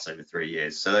blackgrass over 3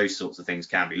 years. So those sorts of things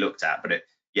can be looked at, but it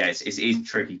is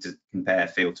tricky to compare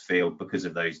field to field because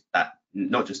of that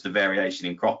not just the variation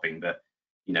in cropping, but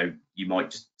you might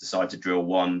just decide to drill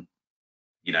one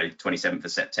 27th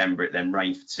of September, it then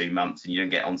rains for 2 months and you don't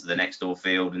get onto the next door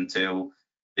field until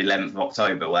the 11th of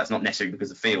October. Well, that's not necessarily because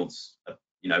the field's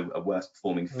a worse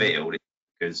performing field, it's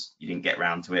because you didn't get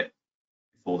round to it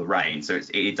before the rain. So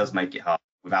it does make it hard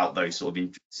without those sort of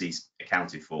intricacies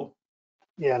accounted for.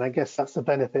 Yeah, and I guess that's the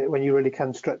benefit when you really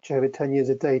can stretch over 10 years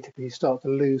of data, because you start to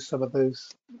lose some of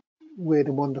those weird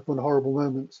and wonderful and horrible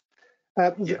moments.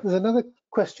 There's another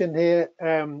question here,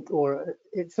 or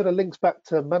it sort of links back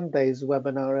to Monday's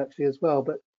webinar actually as well,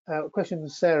 but a question from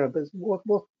Sarah. But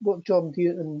what John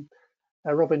and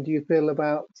Robin, do you feel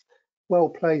about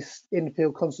well-placed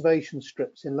infield conservation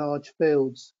strips in large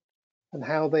fields, and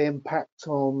how they impact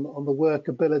on the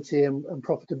workability and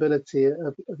profitability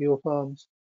of your farms?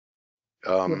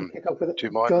 Do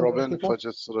you mind, John, Robin, if I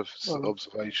just sort of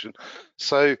observation?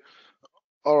 So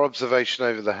our observation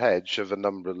over the hedge of a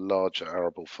number of larger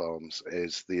arable farms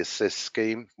is the assist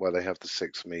scheme, where they have the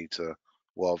 6-metre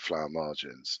wildflower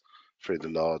margins through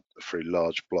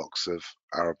large blocks of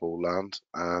arable land,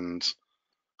 and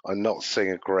I'm not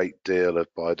seeing a great deal of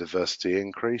biodiversity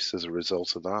increase as a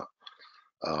result of that,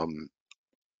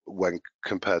 when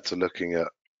compared to looking at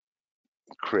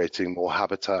creating more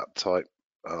habitat type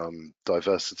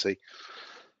diversity.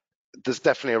 There's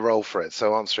definitely a role for it.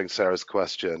 So answering Sarah's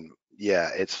question, yeah,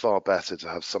 it's far better to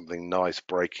have something nice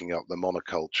breaking up the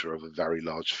monoculture of a very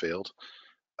large field.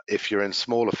 If you're in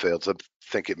smaller fields, I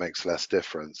think it makes less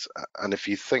difference. And if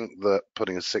you think that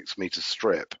putting a 6-metre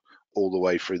strip all the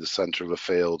way through the centre of a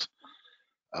field,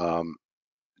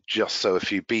 just so a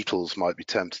few beetles might be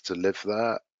tempted to live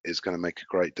there, is going to make a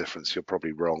great difference, you're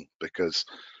probably wrong, because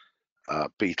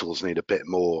beetles need a bit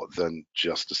more than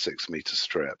just a 6-metre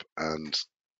strip. And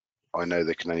I know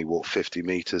they can only walk 50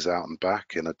 meters out and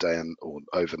back in a day or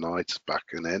overnight, back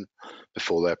and in,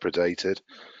 before they're predated.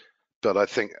 But I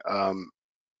think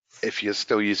if you're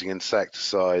still using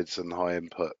insecticides and high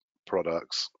input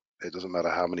products, it doesn't matter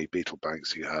how many beetle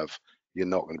banks you have, you're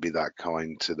not going to be that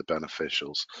kind to the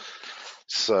beneficials.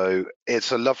 So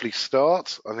it's a lovely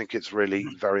start. I think it's really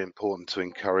very important to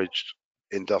encourage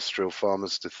industrial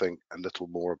farmers to think a little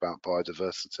more about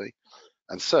biodiversity.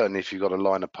 And certainly if you've got a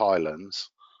line of pylons,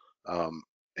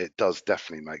 it does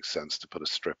definitely make sense to put a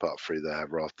strip up through there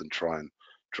rather than try and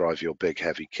drive your big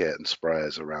heavy kit and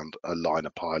sprayers around a line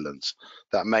of pylons.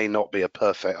 That may not be a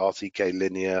perfect RTK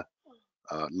linear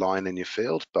line in your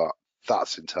field, but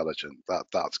that's intelligent.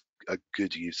 That's a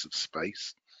good use of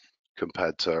space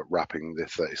compared to wrapping the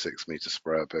 36-meter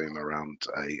sprayer boom around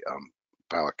a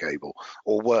power cable,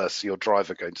 or worse, your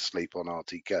driver going to sleep on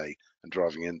RTK and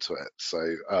driving into it. So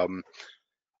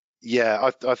yeah,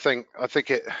 I think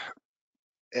it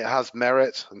has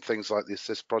merit, and things like the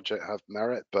Assist project have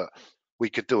merit, but we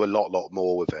could do a lot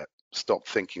more with it. Stop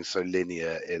thinking so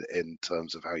linear in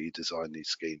terms of how you design these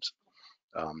schemes,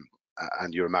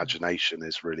 and your imagination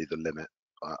is really the limit,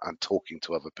 and talking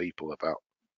to other people about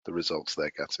the results they're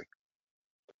getting.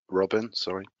 Robin,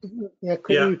 sorry. Yeah,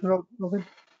 Robin.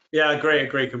 Yeah, I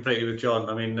agree completely with John.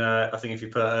 I mean, I think if you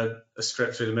put a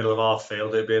strip through the middle of our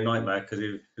field, it'd be a nightmare, because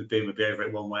the beam would be over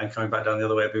it one way and coming back down the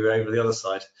other way would be over the other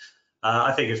side.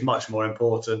 I think it's much more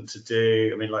important to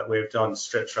do, I mean, like we've done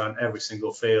strips around every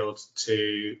single field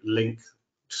to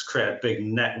just create a big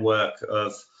network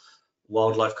of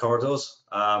wildlife corridors.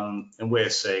 And we're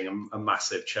seeing a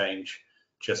massive change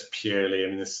just purely, I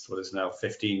mean, this is what is now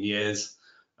 15 years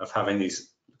of having these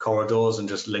corridors and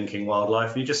just linking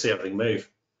wildlife. You just see everything move,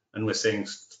 and we're seeing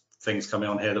things coming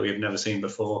on here that we've never seen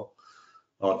before.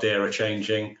 Our deer are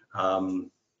changing.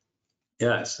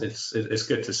 Yeah, it's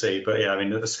good to see. But yeah, I mean,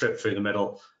 the strip through the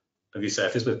middle, as you say,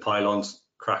 if it's with pylons,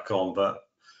 crack on. But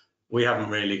we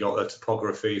haven't really got the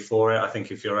topography for it. I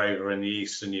think if you're over in the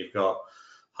east and you've got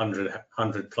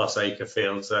 100 plus acre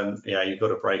fields, then yeah, you've got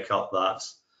to break up that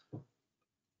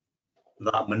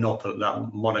monopoly,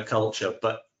 that monoculture.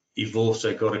 But you've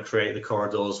also got to create the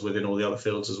corridors within all the other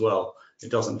fields as well.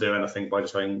 It doesn't do anything by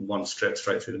just having one strip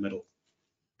straight through the middle.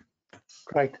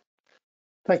 Great.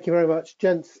 Thank you very much,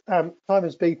 gents. Time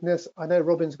has beaten us. I know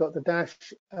Robin's got the dash,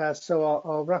 so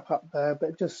I'll wrap up there.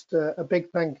 But just a big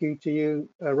thank you to you,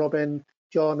 Robin,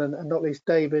 John, and not least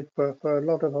David for a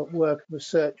lot of work and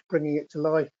research, bringing it to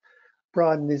life.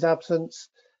 Brian in his absence.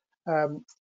 I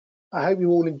hope you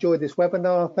all enjoyed this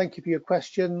webinar. Thank you for your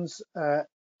questions.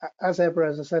 As ever,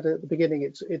 as I said at the beginning,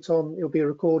 it'll be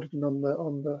recorded and on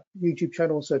the YouTube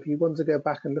channel. So if you want to go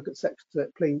back and look at sections of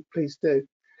it, please do.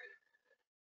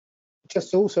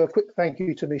 Just also a quick thank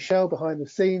you to Michelle behind the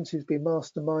scenes, who's been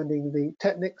masterminding the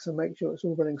techniques and make sure it's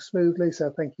all running smoothly. So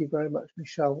thank you very much,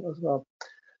 Michelle, as well.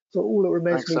 So all that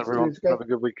remains for me to do is go. Have a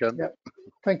good weekend. Yeah.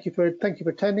 Thank you for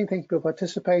attending. Thank you for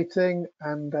participating,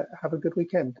 and have a good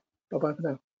weekend. Bye bye for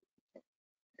now.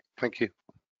 Thank you.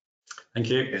 Thank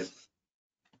you.